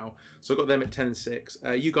degrade now. So I've got them at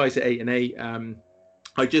 10-6. You guys at 8-8.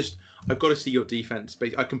 I've got to see your defense.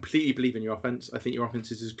 I completely believe in your offense. I think your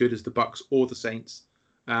offense is as good as the Bucs or the Saints.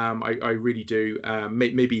 I really do.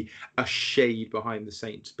 Maybe a shade behind the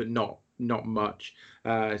Saints, but not much.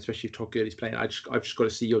 Especially if Todd Gurley's playing. I've just got to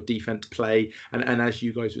see your defense play, and as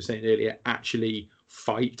you guys were saying earlier, actually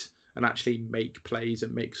fight and actually make plays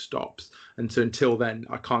and make stops. And so until then,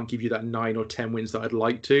 I can't give you that 9 or 10 wins that I'd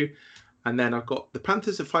like to. And then I've got the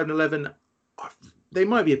Panthers at 5-11. They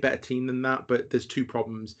might be a better team than that, but there's two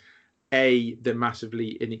problems. A, they're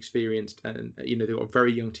massively inexperienced, and they've got a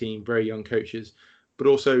very young team, very young coaches. But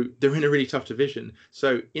also, they're in a really tough division.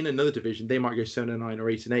 So in another division, they might go 7-9 or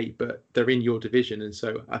 8-8, but they're in your division. And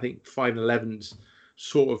so I think 5-11's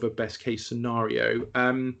sort of a best case scenario.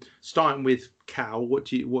 Starting with Cal,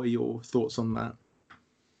 what are your thoughts on that?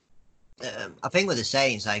 I think with the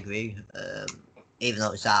Saints, I agree. Even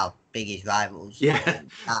though it's our biggest rivals, yeah,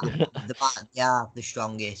 they are the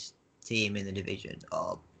strongest team in the division.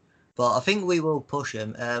 But I think we will push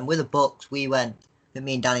them. With the Bucs, we went. I think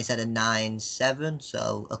me and Danny said a 9-7,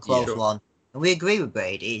 so a close one. And we agree with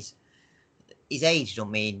Brady. He's aged. I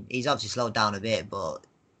mean, he's obviously slowed down a bit, but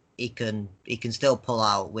he can still pull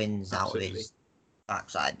out wins out of his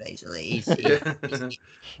backside. Basically,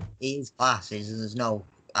 he's classes, and there's no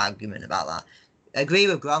argument about that. I agree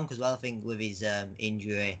with Gronk as well. I think with his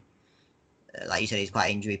injury, like you said, he's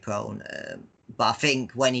quite injury prone. But I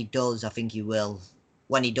think when he does, I think he will.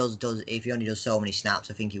 When he does if he only does so many snaps,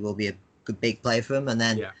 I think he will be a good big play for him. And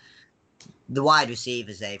then the wide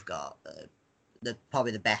receivers they've got, they're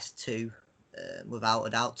probably the best two, without a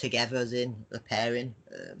doubt. Together as in the pairing,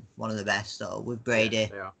 one of the best. So with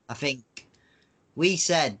Brady, I think we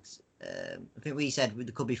said there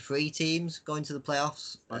could be 3 teams going to the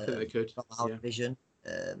playoffs. I think they could from our division.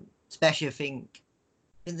 Especially, I think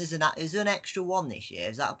is there an extra one this year?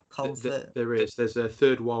 Is that a comfort? There is. There's a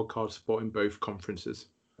third wildcard spot in both conferences.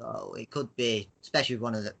 So it could be, especially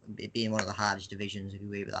being one of the hardest divisions, if you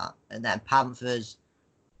agree with that. And then Panthers,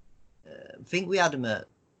 I think we had them at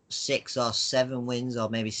 6 or 7 wins, or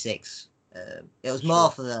maybe 6. It was more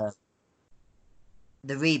for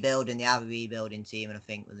the rebuilding. They have a rebuilding team, and I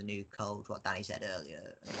think with the new coach, what Danny said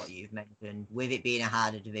earlier, and what you've mentioned, with it being a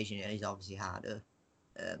harder division, it is obviously harder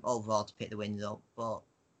overall to pick the wins up. But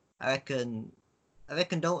I don't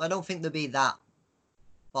think they'll be that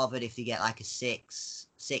bothered if they get like a 6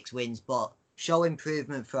 wins, but show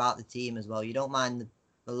improvement throughout the team as well. You don't mind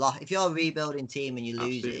the loss. If you're a rebuilding team and you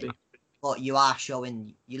lose it, but you are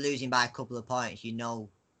showing you're losing by a couple of points, you're more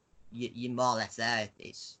or less there.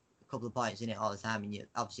 It's a couple of points in it all the time, and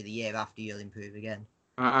obviously the year after you'll improve again.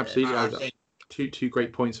 Absolutely. Two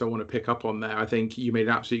great points I want to pick up on there. I think you made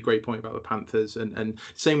an absolutely great point about the Panthers, and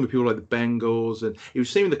same with people like the Bengals, and it was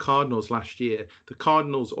same with the Cardinals last year. The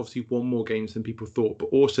Cardinals obviously won more games than people thought, but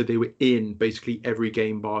also they were in basically every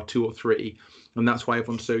game bar 2 or 3, and that's why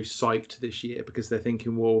everyone's so psyched this year, because they're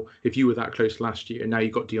thinking, well, if you were that close last year, and now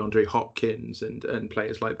you've got DeAndre Hopkins and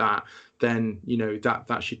players like that, then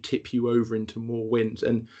that should tip you over into more wins.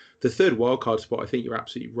 And the third wildcard spot, I think you're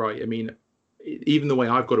absolutely right. I mean, even the way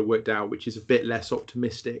I've got it worked out, which is a bit less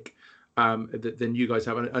optimistic than you guys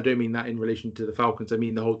have. And I don't mean that in relation to the Falcons. I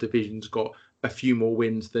mean the whole division's got a few more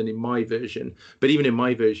wins than in my version. But even in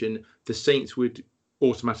my version, the Saints would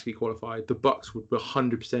automatically qualify. The Bucs would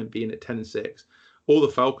 100% be in at 10-6. All the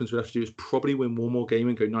Falcons would have to do is probably win one more game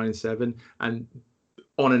and go 9-7. And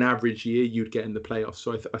on an average year, you'd get in the playoffs.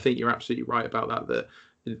 So I think you're absolutely right about that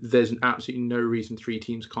there's absolutely no reason 3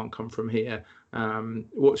 teams can't come from here.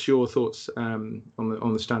 What's your thoughts on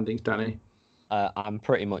the standings, Danny? I'm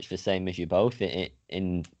pretty much the same as you both,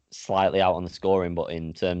 in slightly out on the scoring, but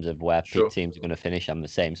in terms of where teams are going to finish, I'm the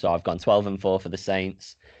same. So I've gone 12-4 for the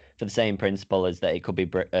Saints, for the same principle as that it could be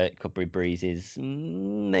Breeze's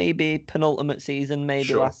maybe penultimate season,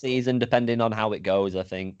 maybe last season, depending on how it goes, I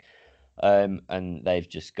think. And they've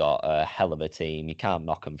just got a hell of a team. You can't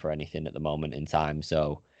knock them for anything at the moment in time.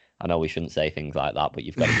 So I know we shouldn't say things like that, but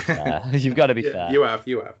you've got to be fair. You've got to be fair. You have.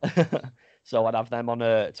 So I'd have them on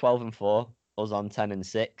a 12-4. us on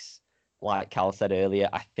 10-6. Like Cal said earlier,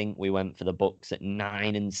 I think we went for the Bucks at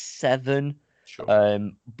 9-7.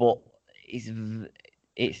 Sure. But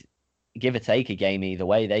it's give or take a game either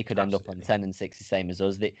way. They could end up on 10-6, the same as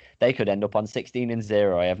us. They could end up on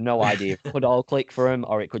 16-0. I have no idea. It could all click for them,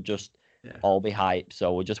 or it could just all be hype.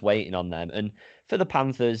 So we're just waiting on them. And for the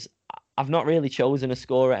Panthers, I've not really chosen a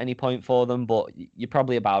score at any point for them, but you're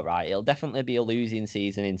probably about right. It'll definitely be a losing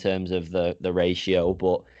season in terms of the ratio,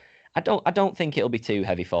 but I don't think it'll be too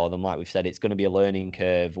heavy for them. Like we've said, it's going to be a learning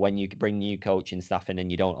curve when you bring new coaching staff in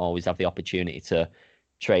and you don't always have the opportunity to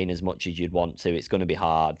train as much as you'd want to. It's going to be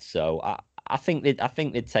hard. So I think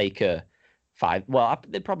they'd take a 5. Well,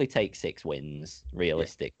 they'd probably take 6 wins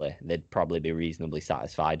realistically. Yeah. They'd probably be reasonably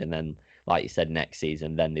satisfied, and then, like you said, next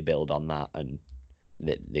season, then they build on that, and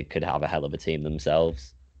they could have a hell of a team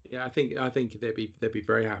themselves. Yeah, I think they'd be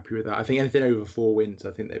very happy with that. I think anything over 4 wins,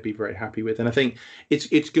 I think they'd be very happy with. And I think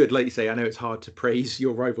it's good, like you say. I know it's hard to praise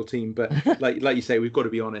your rival team, but like you say, we've got to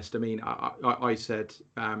be honest. I mean, I said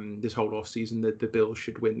this whole off season that the Bills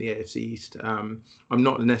should win the AFC East. I'm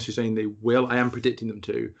not necessarily saying they will. I am predicting them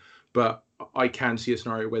to, but I can see a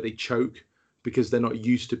scenario where they choke because they're not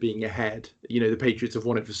used to being ahead. You know, the Patriots have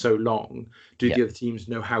won it for so long. The other teams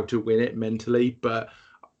know how to win it mentally? But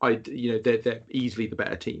they're easily the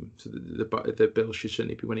better team. So the Bills should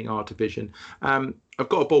certainly be winning our division. I've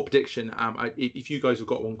got a bold prediction. If you guys have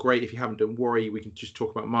got one, great. If you haven't, don't worry. We can just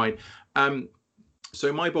talk about mine.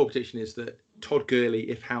 So my bold prediction is that Todd Gurley,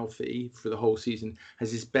 if healthy for the whole season,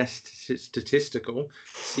 has his best statistical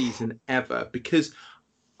season ever. Because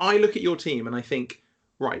I look at your team and I think,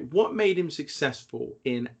 right, what made him successful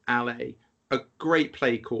in LA? A great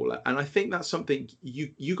play caller, and I think that's something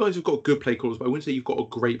you guys have got good play callers, but I wouldn't say you've got a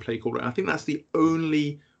great play caller. And I think that's the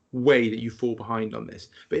only way that you fall behind on this.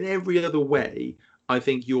 But in every other way, I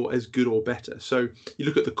think you're as good or better. So you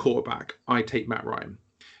look at the quarterback, I take Matt Ryan.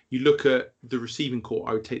 You look at the receiving corps,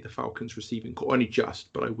 I would take the Falcons receiving corps, only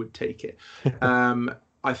just, but I would take it.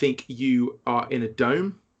 I think you are in a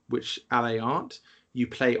dome, which LA aren't. You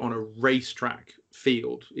play on a racetrack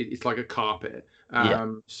field. It's like a carpet.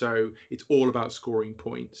 So it's all about scoring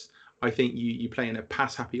points. I think you play in a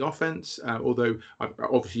pass-happy offense, although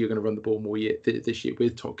obviously you're going to run the ball more this year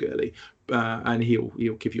with Todd Gurley, and he'll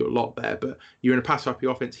give you a lot there. But you're in a pass-happy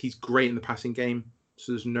offense. He's great in the passing game,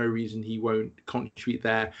 so there's no reason he won't contribute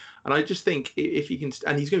there. And I just think if he can,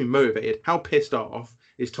 and he's going to be motivated. How pissed off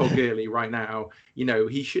is Todd Gurley right now? You know,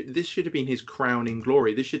 this should have been his crowning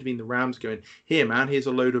glory. This should have been the Rams going, here, man, here's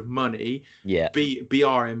a load of money. Yeah. Be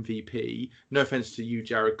our MVP. No offense to you,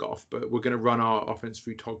 Jared Goff, but we're going to run our offense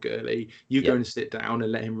through Todd Gurley. You go and sit down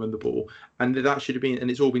and let him run the ball. And that should have been,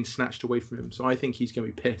 and it's all been snatched away from him. So I think he's going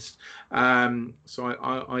to be pissed. So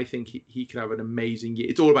I think he could have an amazing year.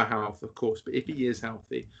 It's all about health, of course, but if he is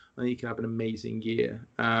healthy, I think he can have an amazing year.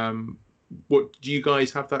 What do you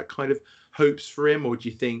guys have that kind of hopes for him, or do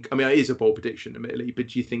you think? I mean, it is a bold prediction, admittedly, but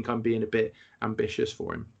do you think I'm being a bit ambitious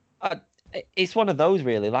for him? It's one of those,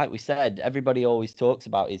 really. Like we said, everybody always talks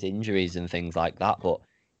about his injuries and things like that, but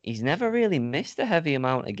he's never really missed a heavy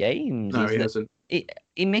amount of games. No, he hasn't.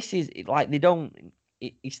 He misses, like, they don't.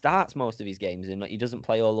 He starts most of his games and he doesn't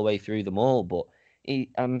play all the way through them all, but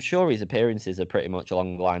I'm sure his appearances are pretty much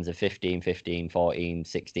along the lines of 15, 15, 14,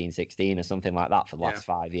 16, 16 or something like that for the last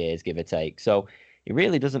 5 years, give or take. So he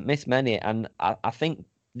really doesn't miss many. And I think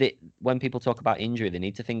that when people talk about injury, they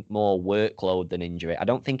need to think more workload than injury. I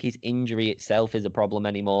don't think his injury itself is a problem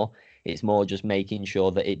anymore. It's more just making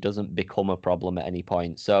sure that it doesn't become a problem at any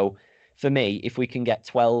point. So for me, if we can get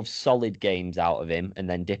 12 solid games out of him and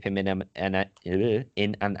then dip him in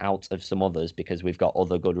and out of some others because we've got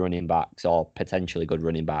other good running backs or potentially good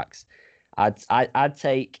running backs, I'd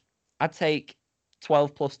take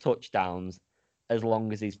 12 plus touchdowns as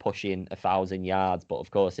long as he's pushing 1,000 yards. But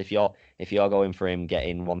of course, if you're going for him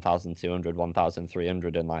getting 1,200,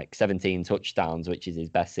 1,300 and like 17 touchdowns, which is his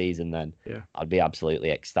best season, then I'd be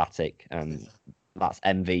absolutely ecstatic. And that's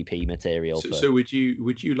MVP material. So would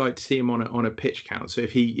you like to see him on a pitch count? So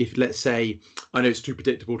if let's say, I know it's too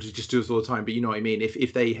predictable to just do this all the time, but you know what I mean.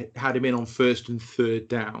 If they had him in on 1st and 3rd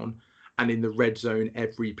down and in the red zone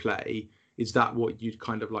every play, is that what you'd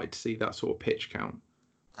kind of like to see, that sort of pitch count?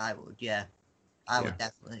 I would, yeah. I would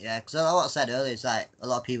definitely, yeah. Because what I said earlier is like a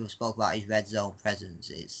lot of people spoke about his red zone presence.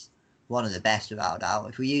 It's one of the best without a doubt.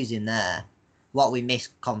 If we use him there, what we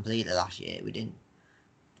missed completely last year, we didn't.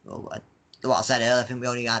 Well, what I said earlier, I think we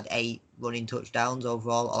only had 8 running touchdowns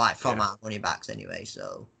overall, or like from our running backs anyway.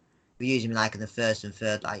 So if we use him like in the 1st and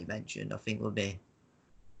 3rd, like you mentioned, I think we'll be.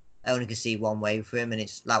 I only can see one way for him, and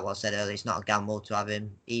it's like what I said earlier. It's not a gamble to have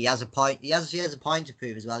him. He has a point. He has a point to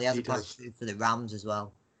prove as well. He has a point to prove for the Rams as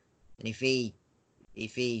well. and if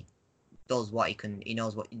he does what he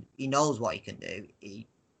knows what he can do,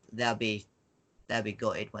 they'll be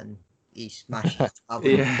gutted when he smashes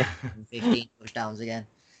 15 touchdowns again.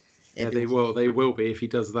 They will be if he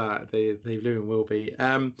does that. They will be.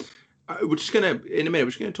 We're just gonna in a minute.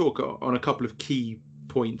 We're just gonna talk on a couple of key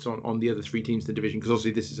points on the other three teams in the division, because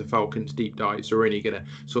obviously this is a Falcons deep dive, so we're only gonna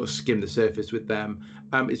sort of skim the surface with them.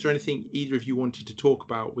 Is there anything either of you wanted to talk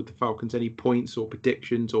about with the Falcons? Any points or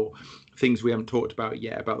predictions or things we haven't talked about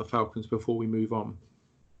yet about the Falcons before we move on?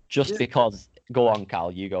 Because, go on,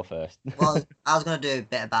 Cal, you go first. Well, I was going to do a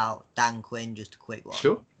bit about Dan Quinn, just a quick one.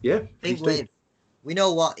 Sure, yeah. I think we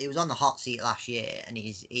know what he was on the hot seat last year, and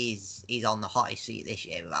he's on the hottest seat this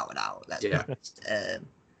year without a doubt.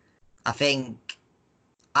 I think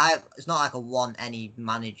it's not like I want any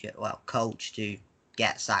coach to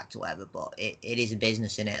get sacked or whatever, but it is a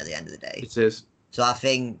business in it at the end of the day. It is. So I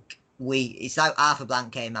think it's like Arthur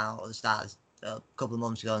Blank came out at the start a couple of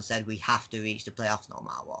months ago and said we have to reach the playoffs no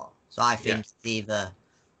matter what. So I think it's either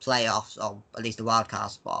playoffs or at least a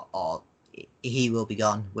wildcard spot, or he will be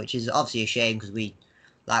gone, which is obviously a shame because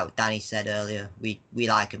like Danny said earlier, we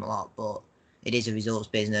like him a lot, but it is a results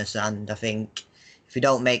business, and I think if we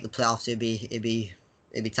don't make the playoffs, it'd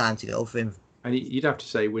be time to go for him. And you'd have to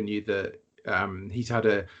say, wouldn't you, that he's had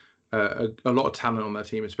a lot of talent on that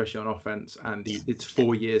team, especially on offense, and it's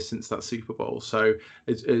 4 years since that Super Bowl. So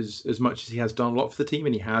as much as he has done a lot for the team,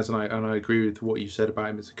 and he has, and I agree with what you said about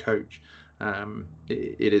him as a coach,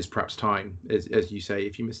 it is perhaps time, as you say,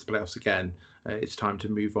 if you miss the playoffs again, it's time to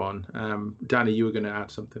move on. Danny, you were going to add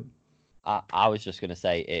something. I was just going to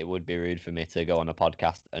say it would be rude for me to go on a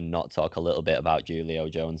podcast and not talk a little bit about Julio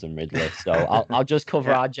Jones and Ridley. So I'll just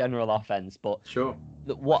cover our general offense. But sure.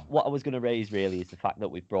 What I was going to raise really is the fact that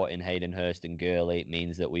we've brought in Hayden Hurst and Gurley. It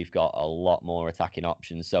means that we've got a lot more attacking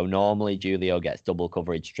options. So normally Julio gets double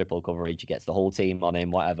coverage, triple coverage, he gets the whole team on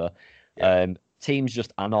him, whatever. Yeah. Teams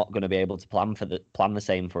just are not going to be able to plan the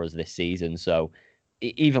same for us this season. So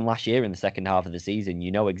even last year in the second half of the season,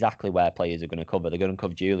 you know exactly where players are going to cover. They're going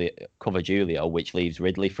to cover Julio, which leaves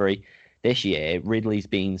Ridley free. This year, Ridley's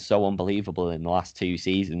been so unbelievable in the last 2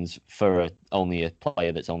 seasons for only a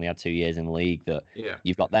player that's only had 2 years in the league that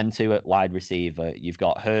you've got them two at wide receiver. You've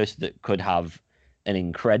got Hurst that could have an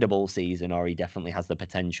incredible season, or he definitely has the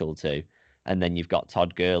potential to. And then you've got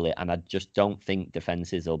Todd Gurley, and I just don't think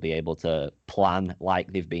defenses will be able to plan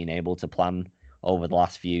like they've been able to plan over the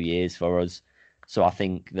last few years for us. So I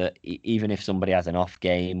think that even if somebody has an off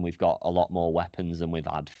game, we've got a lot more weapons than we've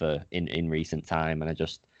had in recent time, and I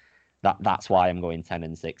just that's why I'm going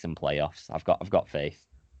 10-6 in playoffs. I've got faith.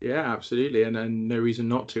 Yeah, absolutely, and no reason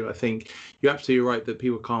not to. I think you're absolutely right that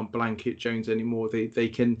people can't blanket Jones anymore. They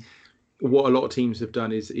can. What a lot of teams have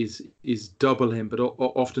done is double him, but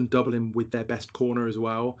often double him with their best corner as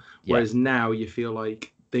well. Whereas now you feel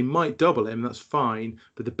like they might double him, that's fine,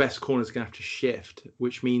 but the best corner is going to have to shift,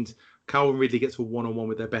 which means Calvin Ridley gets a one-on-one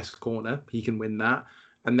with their best corner. He can win that.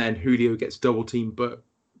 And then Julio gets double teamed, but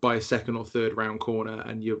by a second or third round corner.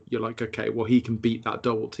 And you're like, okay, well, he can beat that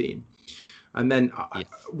double team. And then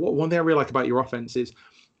one thing I really like about your offense is,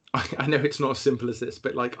 I know it's not as simple as this,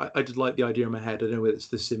 but like I just like the idea in my head. I don't know whether it's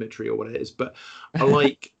the symmetry or what it is, but I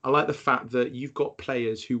like the fact that you've got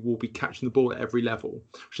players who will be catching the ball at every level,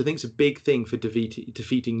 which I think is a big thing for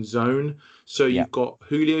defeating zone. So you've got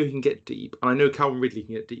Julio who can get deep, and I know Calvin Ridley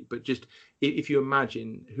can get deep, but just if you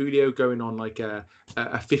imagine Julio going on like a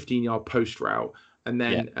 15-yard post route, and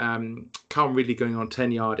then Calvin Ridley going on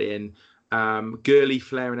 10-yard in, Gurley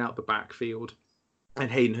flaring out the backfield, and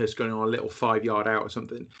Hayden Hurst going on a little 5-yard out or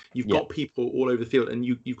something. You've got people all over the field, and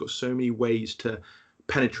you've got so many ways to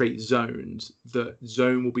penetrate zones that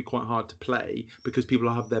zone will be quite hard to play because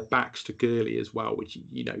people have their backs to Gurley as well, which,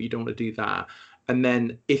 you don't want to do that. And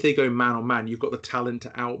then if they go man on man, you've got the talent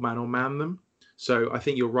to out man on man them. So I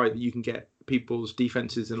think you're right that you can get people's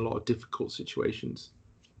defenses in a lot of difficult situations.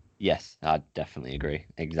 Yes, I definitely agree.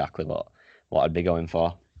 Exactly what I'd be going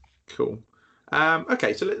for. Cool.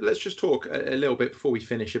 Okay, so let's just talk a little bit before we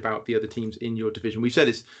finish about the other teams in your division. We've said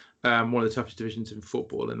it's one of the toughest divisions in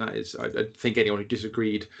football, and that is, I think anyone who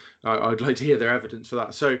disagreed, I'd like to hear their evidence for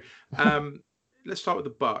that. So let's start with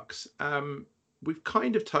the Bucks. We've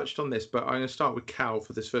kind of touched on this, but I'm going to start with Cal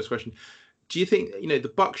for this first question. Do you think,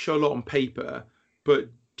 the Bucks show a lot on paper, but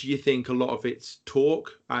do you think a lot of it's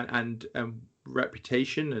talk and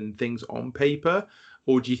reputation and things on paper,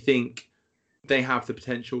 or do you think they have the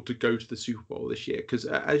potential to go to the Super Bowl this year? Because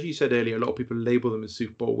as you said earlier, a lot of people label them as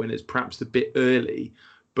Super Bowl winners, perhaps a bit early.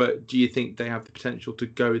 But do you think they have the potential to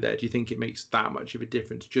go there? Do you think it makes that much of a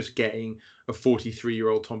difference just getting a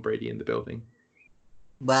 43-year-old Tom Brady in the building?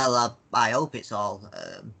 Well, I hope it's all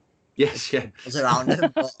Yes, yeah. Was around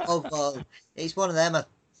them, but overall, it's one of them.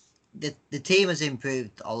 The team has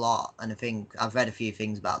improved a lot, and I think I've read a few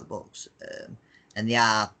things about the Bucks, and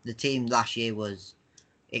the team last year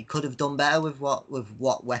it could have done better with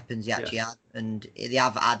what weapons they actually had, and they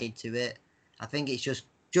have added to it. I think it's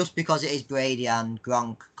just because it is Brady and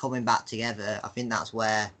Gronk coming back together. I think that's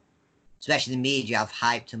where, especially the media, have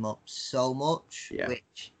hyped him up so much,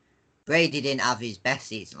 which Brady didn't have his best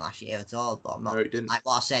season last year at all. But No, he didn't. Like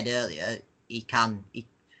what I said earlier, he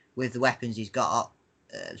with the weapons he's got,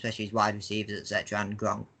 especially his wide receivers, etc., and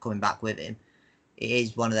Gronk coming back with him, it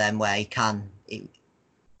is one of them where it can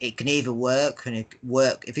either work, and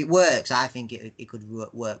if it works, I think it could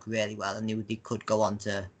work really well, and they could go on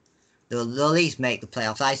to they'll at least make the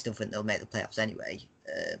playoffs. I still think they'll make the playoffs anyway.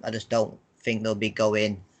 I just don't think they'll be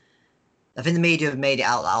going. I think the media have made it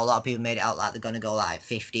out like a lot of people made it out like they're going to go like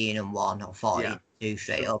 15-1 or 42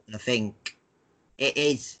 straight up, and I think it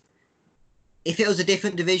is. If it was a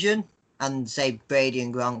different division and say Brady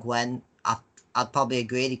and Gronk went, I'd probably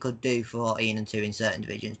agree they could do 14-2 in certain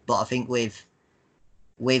divisions. But I think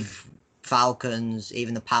with Falcons,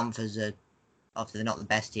 even the Panthers are obviously they're not the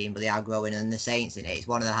best team, but they are growing, and the Saints in it. It's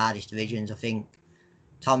one of the hardest divisions. I think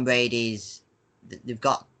Tom Brady's. They've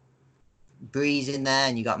got Breeze in there,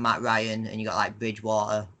 and you got Matt Ryan, and you got like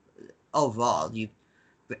Bridgewater. Overall,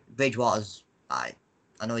 Bridgewater's like,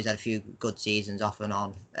 I know he's had a few good seasons off and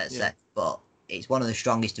on, etc. But it's one of the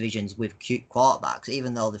strongest divisions with quarterbacks,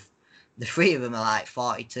 even though the three of them are like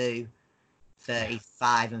 42,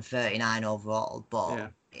 35, and 39 overall.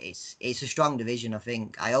 But it's a strong division. I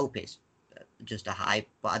think. I hope it's just a hype,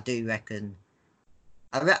 but I do reckon.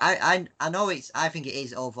 I know I think it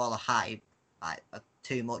is overall a hype, like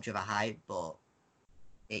too much of a hype, but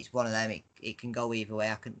it's one of them. It can go either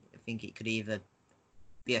way. I think it could either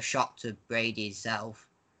be a shock to Brady himself,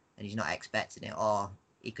 and he's not expecting it, or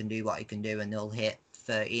he can do what he can do, and they'll hit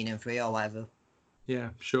 13-3 or whatever. Yeah,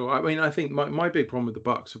 sure. I mean, I think my big problem with the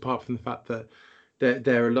Bucks, apart from the fact that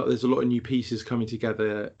there's a lot of new pieces coming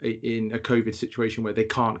together in a COVID situation where they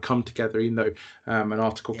can't come together, even though an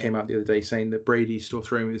article came out the other day saying that Brady's still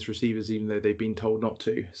throwing with his receivers even though they've been told not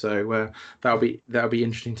to. So that'll be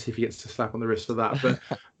interesting to see if he gets to slap on the wrist for that. But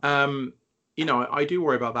I do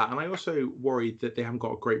worry about that, and I also worry that they haven't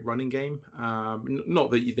got a great running game.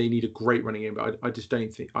 Not that they need a great running game, but I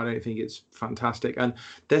don't think it's fantastic. And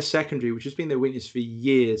their secondary, which has been their weakness for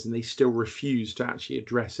years, and they still refuse to actually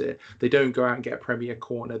address it. They don't go out and get a premier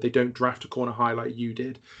corner. They don't draft a corner high like you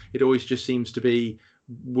did. It always just seems to be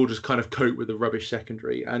we'll just kind of cope with the rubbish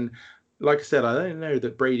secondary. And like I said, I don't know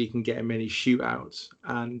that Brady can get in many shootouts,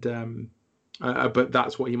 and but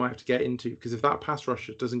that's what he might have to get into, because if that pass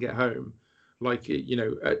rusher doesn't get home, like,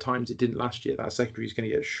 at times it didn't last year, that secondary is going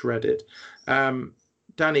to get shredded.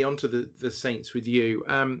 Danny, onto the Saints with you.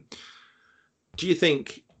 Do you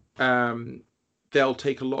think they'll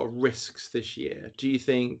take a lot of risks this year? Do you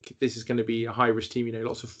think this is going to be a high-risk team?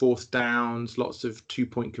 Lots of fourth downs, lots of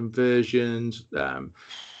two-point conversions,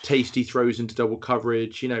 tasty throws into double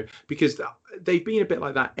coverage, because they've been a bit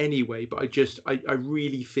like that anyway, but I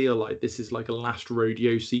really feel like this is like a last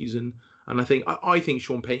rodeo season. And I think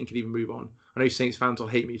Sean Payton could even move on. I know Saints fans will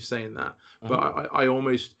hate me for saying that, but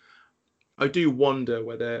I do wonder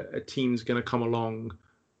whether a team's going to come along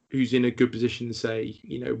who's in a good position to say,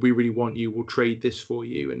 we really want you, we'll trade this for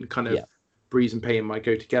you, and kind of Breeze and Payton might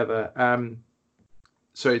go together.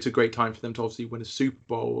 So it's a great time for them to obviously win a Super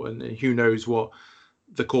Bowl, and who knows what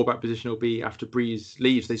the quarterback position will be after Breeze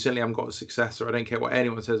leaves. They certainly haven't got a successor. I don't care what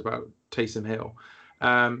anyone says about Taysom Hill.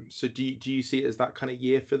 So do you see it as that kind of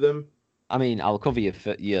year for them? I mean, I'll cover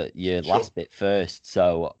your last bit first.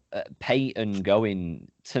 So Peyton going,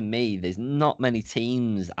 to me, there's not many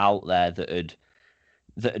teams out there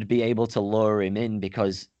that'd be able to lure him in,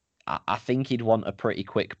 because I think he'd want a pretty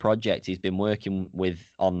quick project. He's been working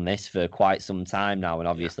on this for quite some time now, and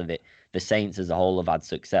obviously the Saints as a whole have had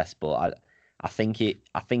success. But I think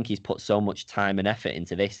he's put so much time and effort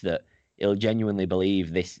into this that he'll genuinely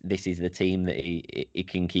believe this is the team that he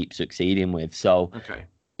can keep succeeding with. So. Okay.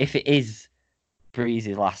 If it is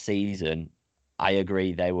Breeze's last season, I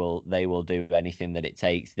agree they will do anything that it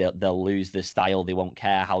takes. They'll lose the style. They won't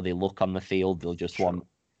care how they look on the field. They'll just want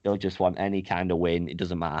any kind of win. It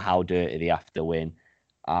doesn't matter how dirty they have to win.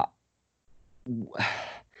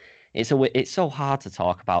 It's so hard to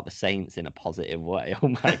talk about the Saints in a positive way. Oh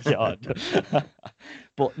my God!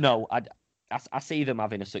 But no, I see them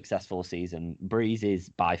having a successful season. Breeze is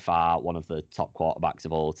by far one of the top quarterbacks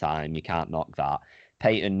of all time. You can't knock that.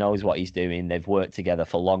 Peyton knows what he's doing. They've worked together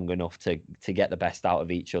for long enough to get the best out of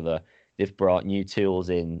each other. They've brought new tools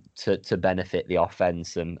in to benefit the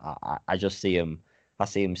offense, and I just see them I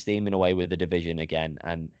see them steaming away with the division again.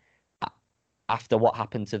 And after what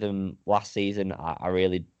happened to them last season, I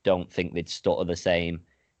really don't think they'd stutter the same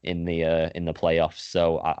in the playoffs.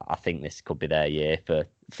 So I think this could be their year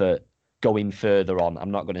for going further on.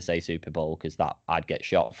 I'm not going to say Super Bowl because that I'd get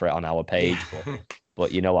shot for it on our page,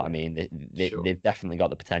 but you know what I mean. They've definitely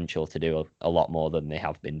got the potential to do a lot more than they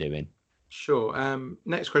have been doing. Sure.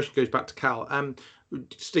 Next question goes back to Cal.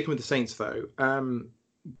 Sticking with the Saints though,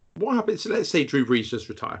 what happens? Let's say Drew Brees does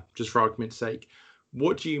retire, just for argument's sake.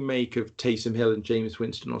 What do you make of Taysom Hill and Jameis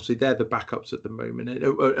Winston? Obviously, they're the backups at the moment,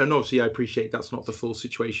 and obviously, I appreciate that's not the full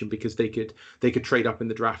situation because they could trade up in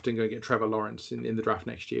the draft and go and get Trevor Lawrence in the draft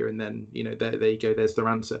next year, and then there you go, there's their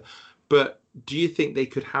answer. But do you think they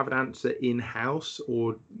could have an answer in house,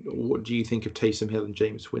 or what do you think of Taysom Hill and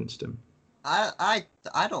Jameis Winston? I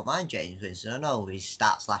don't mind Jameis Winston. I know his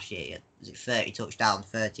stats last year. Was it 30 touchdowns,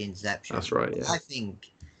 30 interceptions? That's right. Yeah.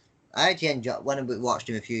 I actually enjoyed, when we watched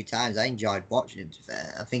him a few times, I enjoyed watching him, to be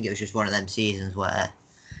fair. I think it was just one of them seasons where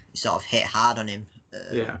it sort of hit hard on him.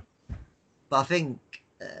 Yeah. But I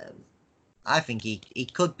think he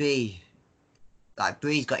could be, like,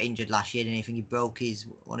 Breeze got injured last year, and I think he broke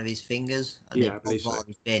one of his fingers. And yeah, I believe so.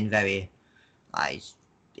 He's been very, like,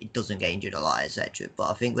 he doesn't get injured a lot, etc.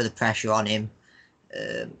 But I think with the pressure on him,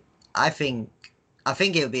 I think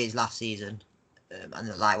it'll be his last season.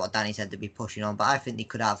 And like what Danny said, they'll be pushing on. But I think they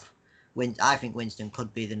could have... I think Winston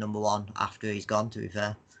could be the number one after he's gone, to be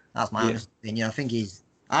fair. That's my honest opinion. I think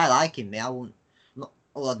I like him.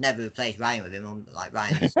 I'd never replace Ryan with him. Like,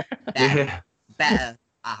 Ryan's better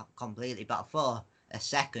completely. But for a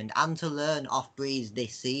second, and to learn off Breeze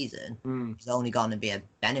this season, it's only going to be a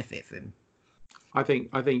benefit for him. I think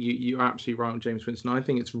you're absolutely right on Jameis Winston. I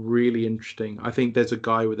think it's really interesting. I think there's a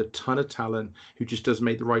guy with a ton of talent who just doesn't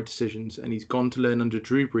make the right decisions, and he's gone to learn under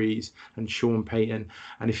Drew Brees and Sean Payton.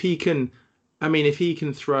 And if he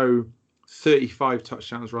can throw 35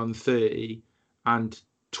 touchdowns rather than 30 and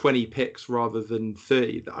 20 picks rather than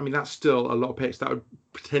 30, I mean, that's still a lot of picks. That would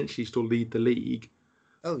potentially still lead the league.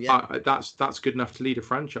 Oh yeah, that's good enough to lead a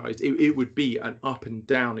franchise. It would be an up and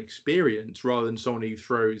down experience rather than someone who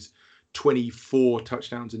throws 24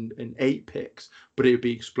 touchdowns and 8 picks, but it would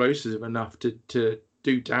be explosive enough to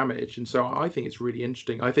do damage. And so I think it's really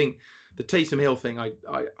interesting. I think the Taysom Hill thing, I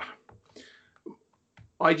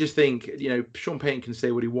just think, Sean Payton can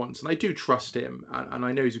say what he wants, and I do trust him, and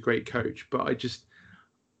I know he's a great coach, but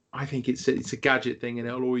I think it's a gadget thing, and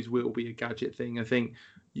it always will be a gadget thing. I think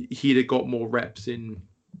he'd have got more reps in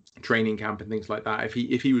training camp and things like that if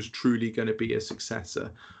he was truly going to be a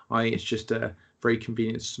successor. I think it's just a very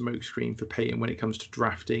convenient smokescreen for Payton when it comes to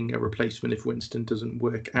drafting a replacement if Winston doesn't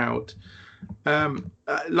work out.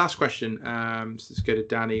 Last question. So let's go to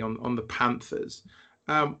Danny on the Panthers.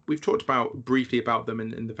 We've talked briefly about them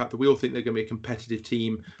and the fact that we all think they're going to be a competitive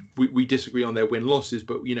team. We disagree on their win-losses,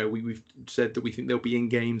 but we've said that we think they'll be in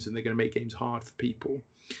games and they're going to make games hard for people.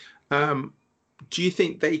 Do you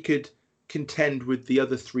think they could contend with the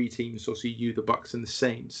other three teams, so you, the Bucs and the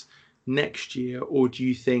Saints, next year, or do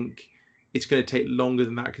you think it's going to take longer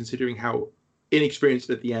than that, considering how inexperienced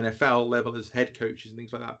at the NFL level as head coaches and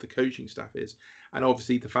things like that the coaching staff is, and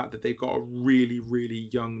obviously the fact that they've got a really, really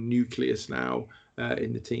young nucleus now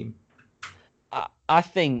in the team? I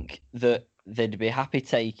think that they'd be happy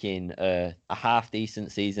taking a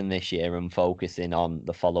half-decent season this year and focusing on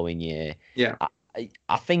the following year. Yeah.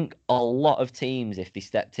 I think a lot of teams, if they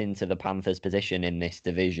stepped into the Panthers' position in this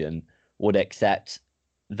division, would accept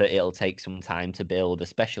that it'll take some time to build,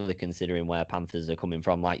 especially considering where Panthers are coming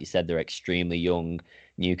from. Like you said, they're extremely young,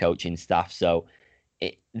 new coaching staff. So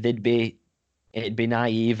it'd be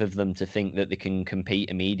naive of them to think that they can compete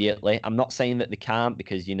immediately. I'm not saying that they can't,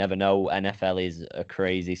 because you never know. NFL is a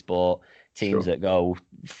crazy sport. Teams that go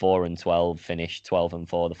 4-12 finish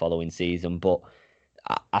 12-4 the following season. But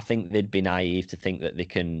I think they'd be naive to think that they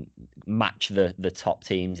can match the top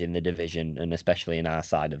teams in the division, and especially in our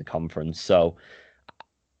side of the conference. So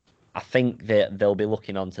I think that they'll be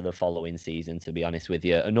looking on to the following season, to be honest with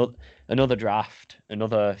you. Another draft,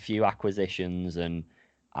 another few acquisitions, and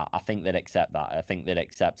I think they'd accept that. I think they'd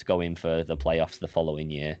accept going for the playoffs the following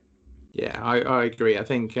year. Yeah, I agree. I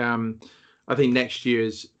think next year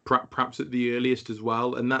is perhaps at the earliest as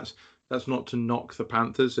well, and that's not to knock the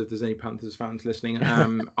Panthers. If there's any Panthers fans listening,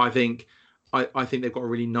 I think they've got a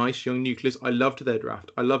really nice young nucleus. I loved their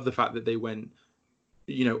draft. I love the fact that they went,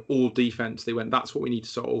 all defense. They went, that's what we need to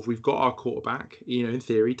solve. We've got our quarterback. In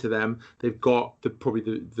theory, to them, they've got probably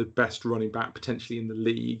the best running back potentially in the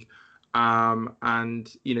league.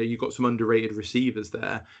 And you've got some underrated receivers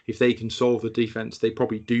there. If they can solve the defense, they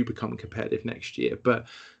probably do become competitive next year. But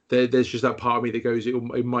there's just that part of me that goes,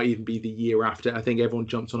 it might even be the year after. I think everyone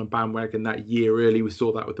jumps on a bandwagon that year early. We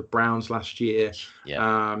saw that with the Browns last year,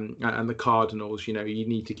 and the Cardinals. You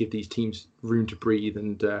need to give these teams room to breathe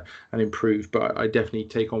and improve. But I definitely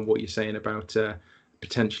take on what you're saying about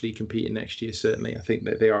potentially competing next year. Certainly, I think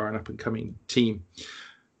that they are an up and coming team.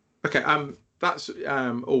 Okay, that's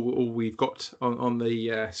all we've got on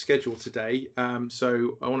the schedule today.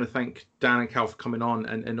 So I want to thank Dan and Cal for coming on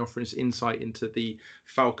and offering us insight into the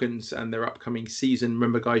Falcons and their upcoming season.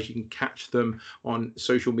 Remember, guys, you can catch them on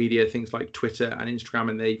social media, things like Twitter and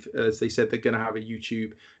Instagram. And as they said, they're going to have a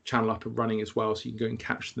YouTube channel up and running as well, so you can go and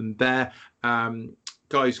catch them there.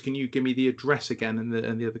 Guys, can you give me the address again, and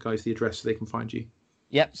the other guys the address so they can find you?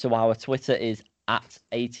 Yep. So our Twitter is at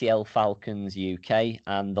ATL Falcons UK,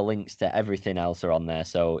 and the links to everything else are on there.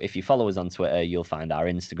 So if you follow us on Twitter, you'll find our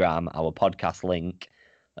Instagram, our podcast link.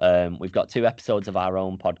 We've got 2 episodes of our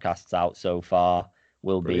own podcasts out so far.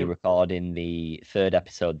 We'll be recording the 3rd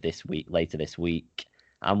episode later this week.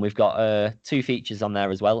 And we've got 2 features on there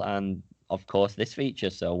as well. And of course, this feature.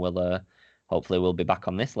 So hopefully we'll be back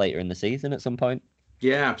on this later in the season at some point.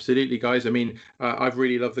 Yeah, absolutely, guys. I mean, I've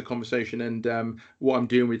really loved the conversation, and what I'm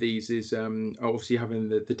doing with these is obviously having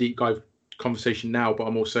the deep dive conversation now, but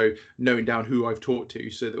I'm also noting down who I've talked to,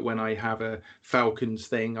 so that when I have a Falcons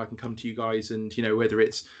thing, I can come to you guys, and whether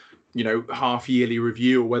it's half yearly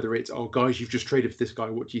review or whether it's, oh guys, you've just traded for this guy,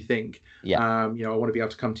 what do you think? I want to be able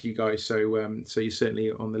to come to you guys, so you're certainly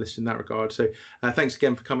on the list in that regard. So thanks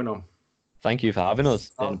again for coming on. The for having us.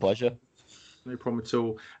 It's been a pleasure. No problem at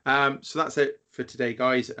all. So that's it for today,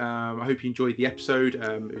 guys. I hope you enjoyed the episode.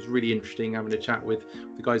 It was really interesting having a chat with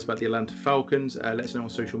the guys about the Atlanta Falcons. Let us know on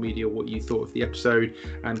social media what you thought of the episode,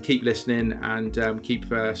 and keep listening and keep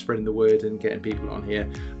spreading the word and getting people on here.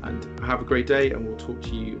 And have a great day, and we'll talk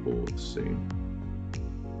to you all soon.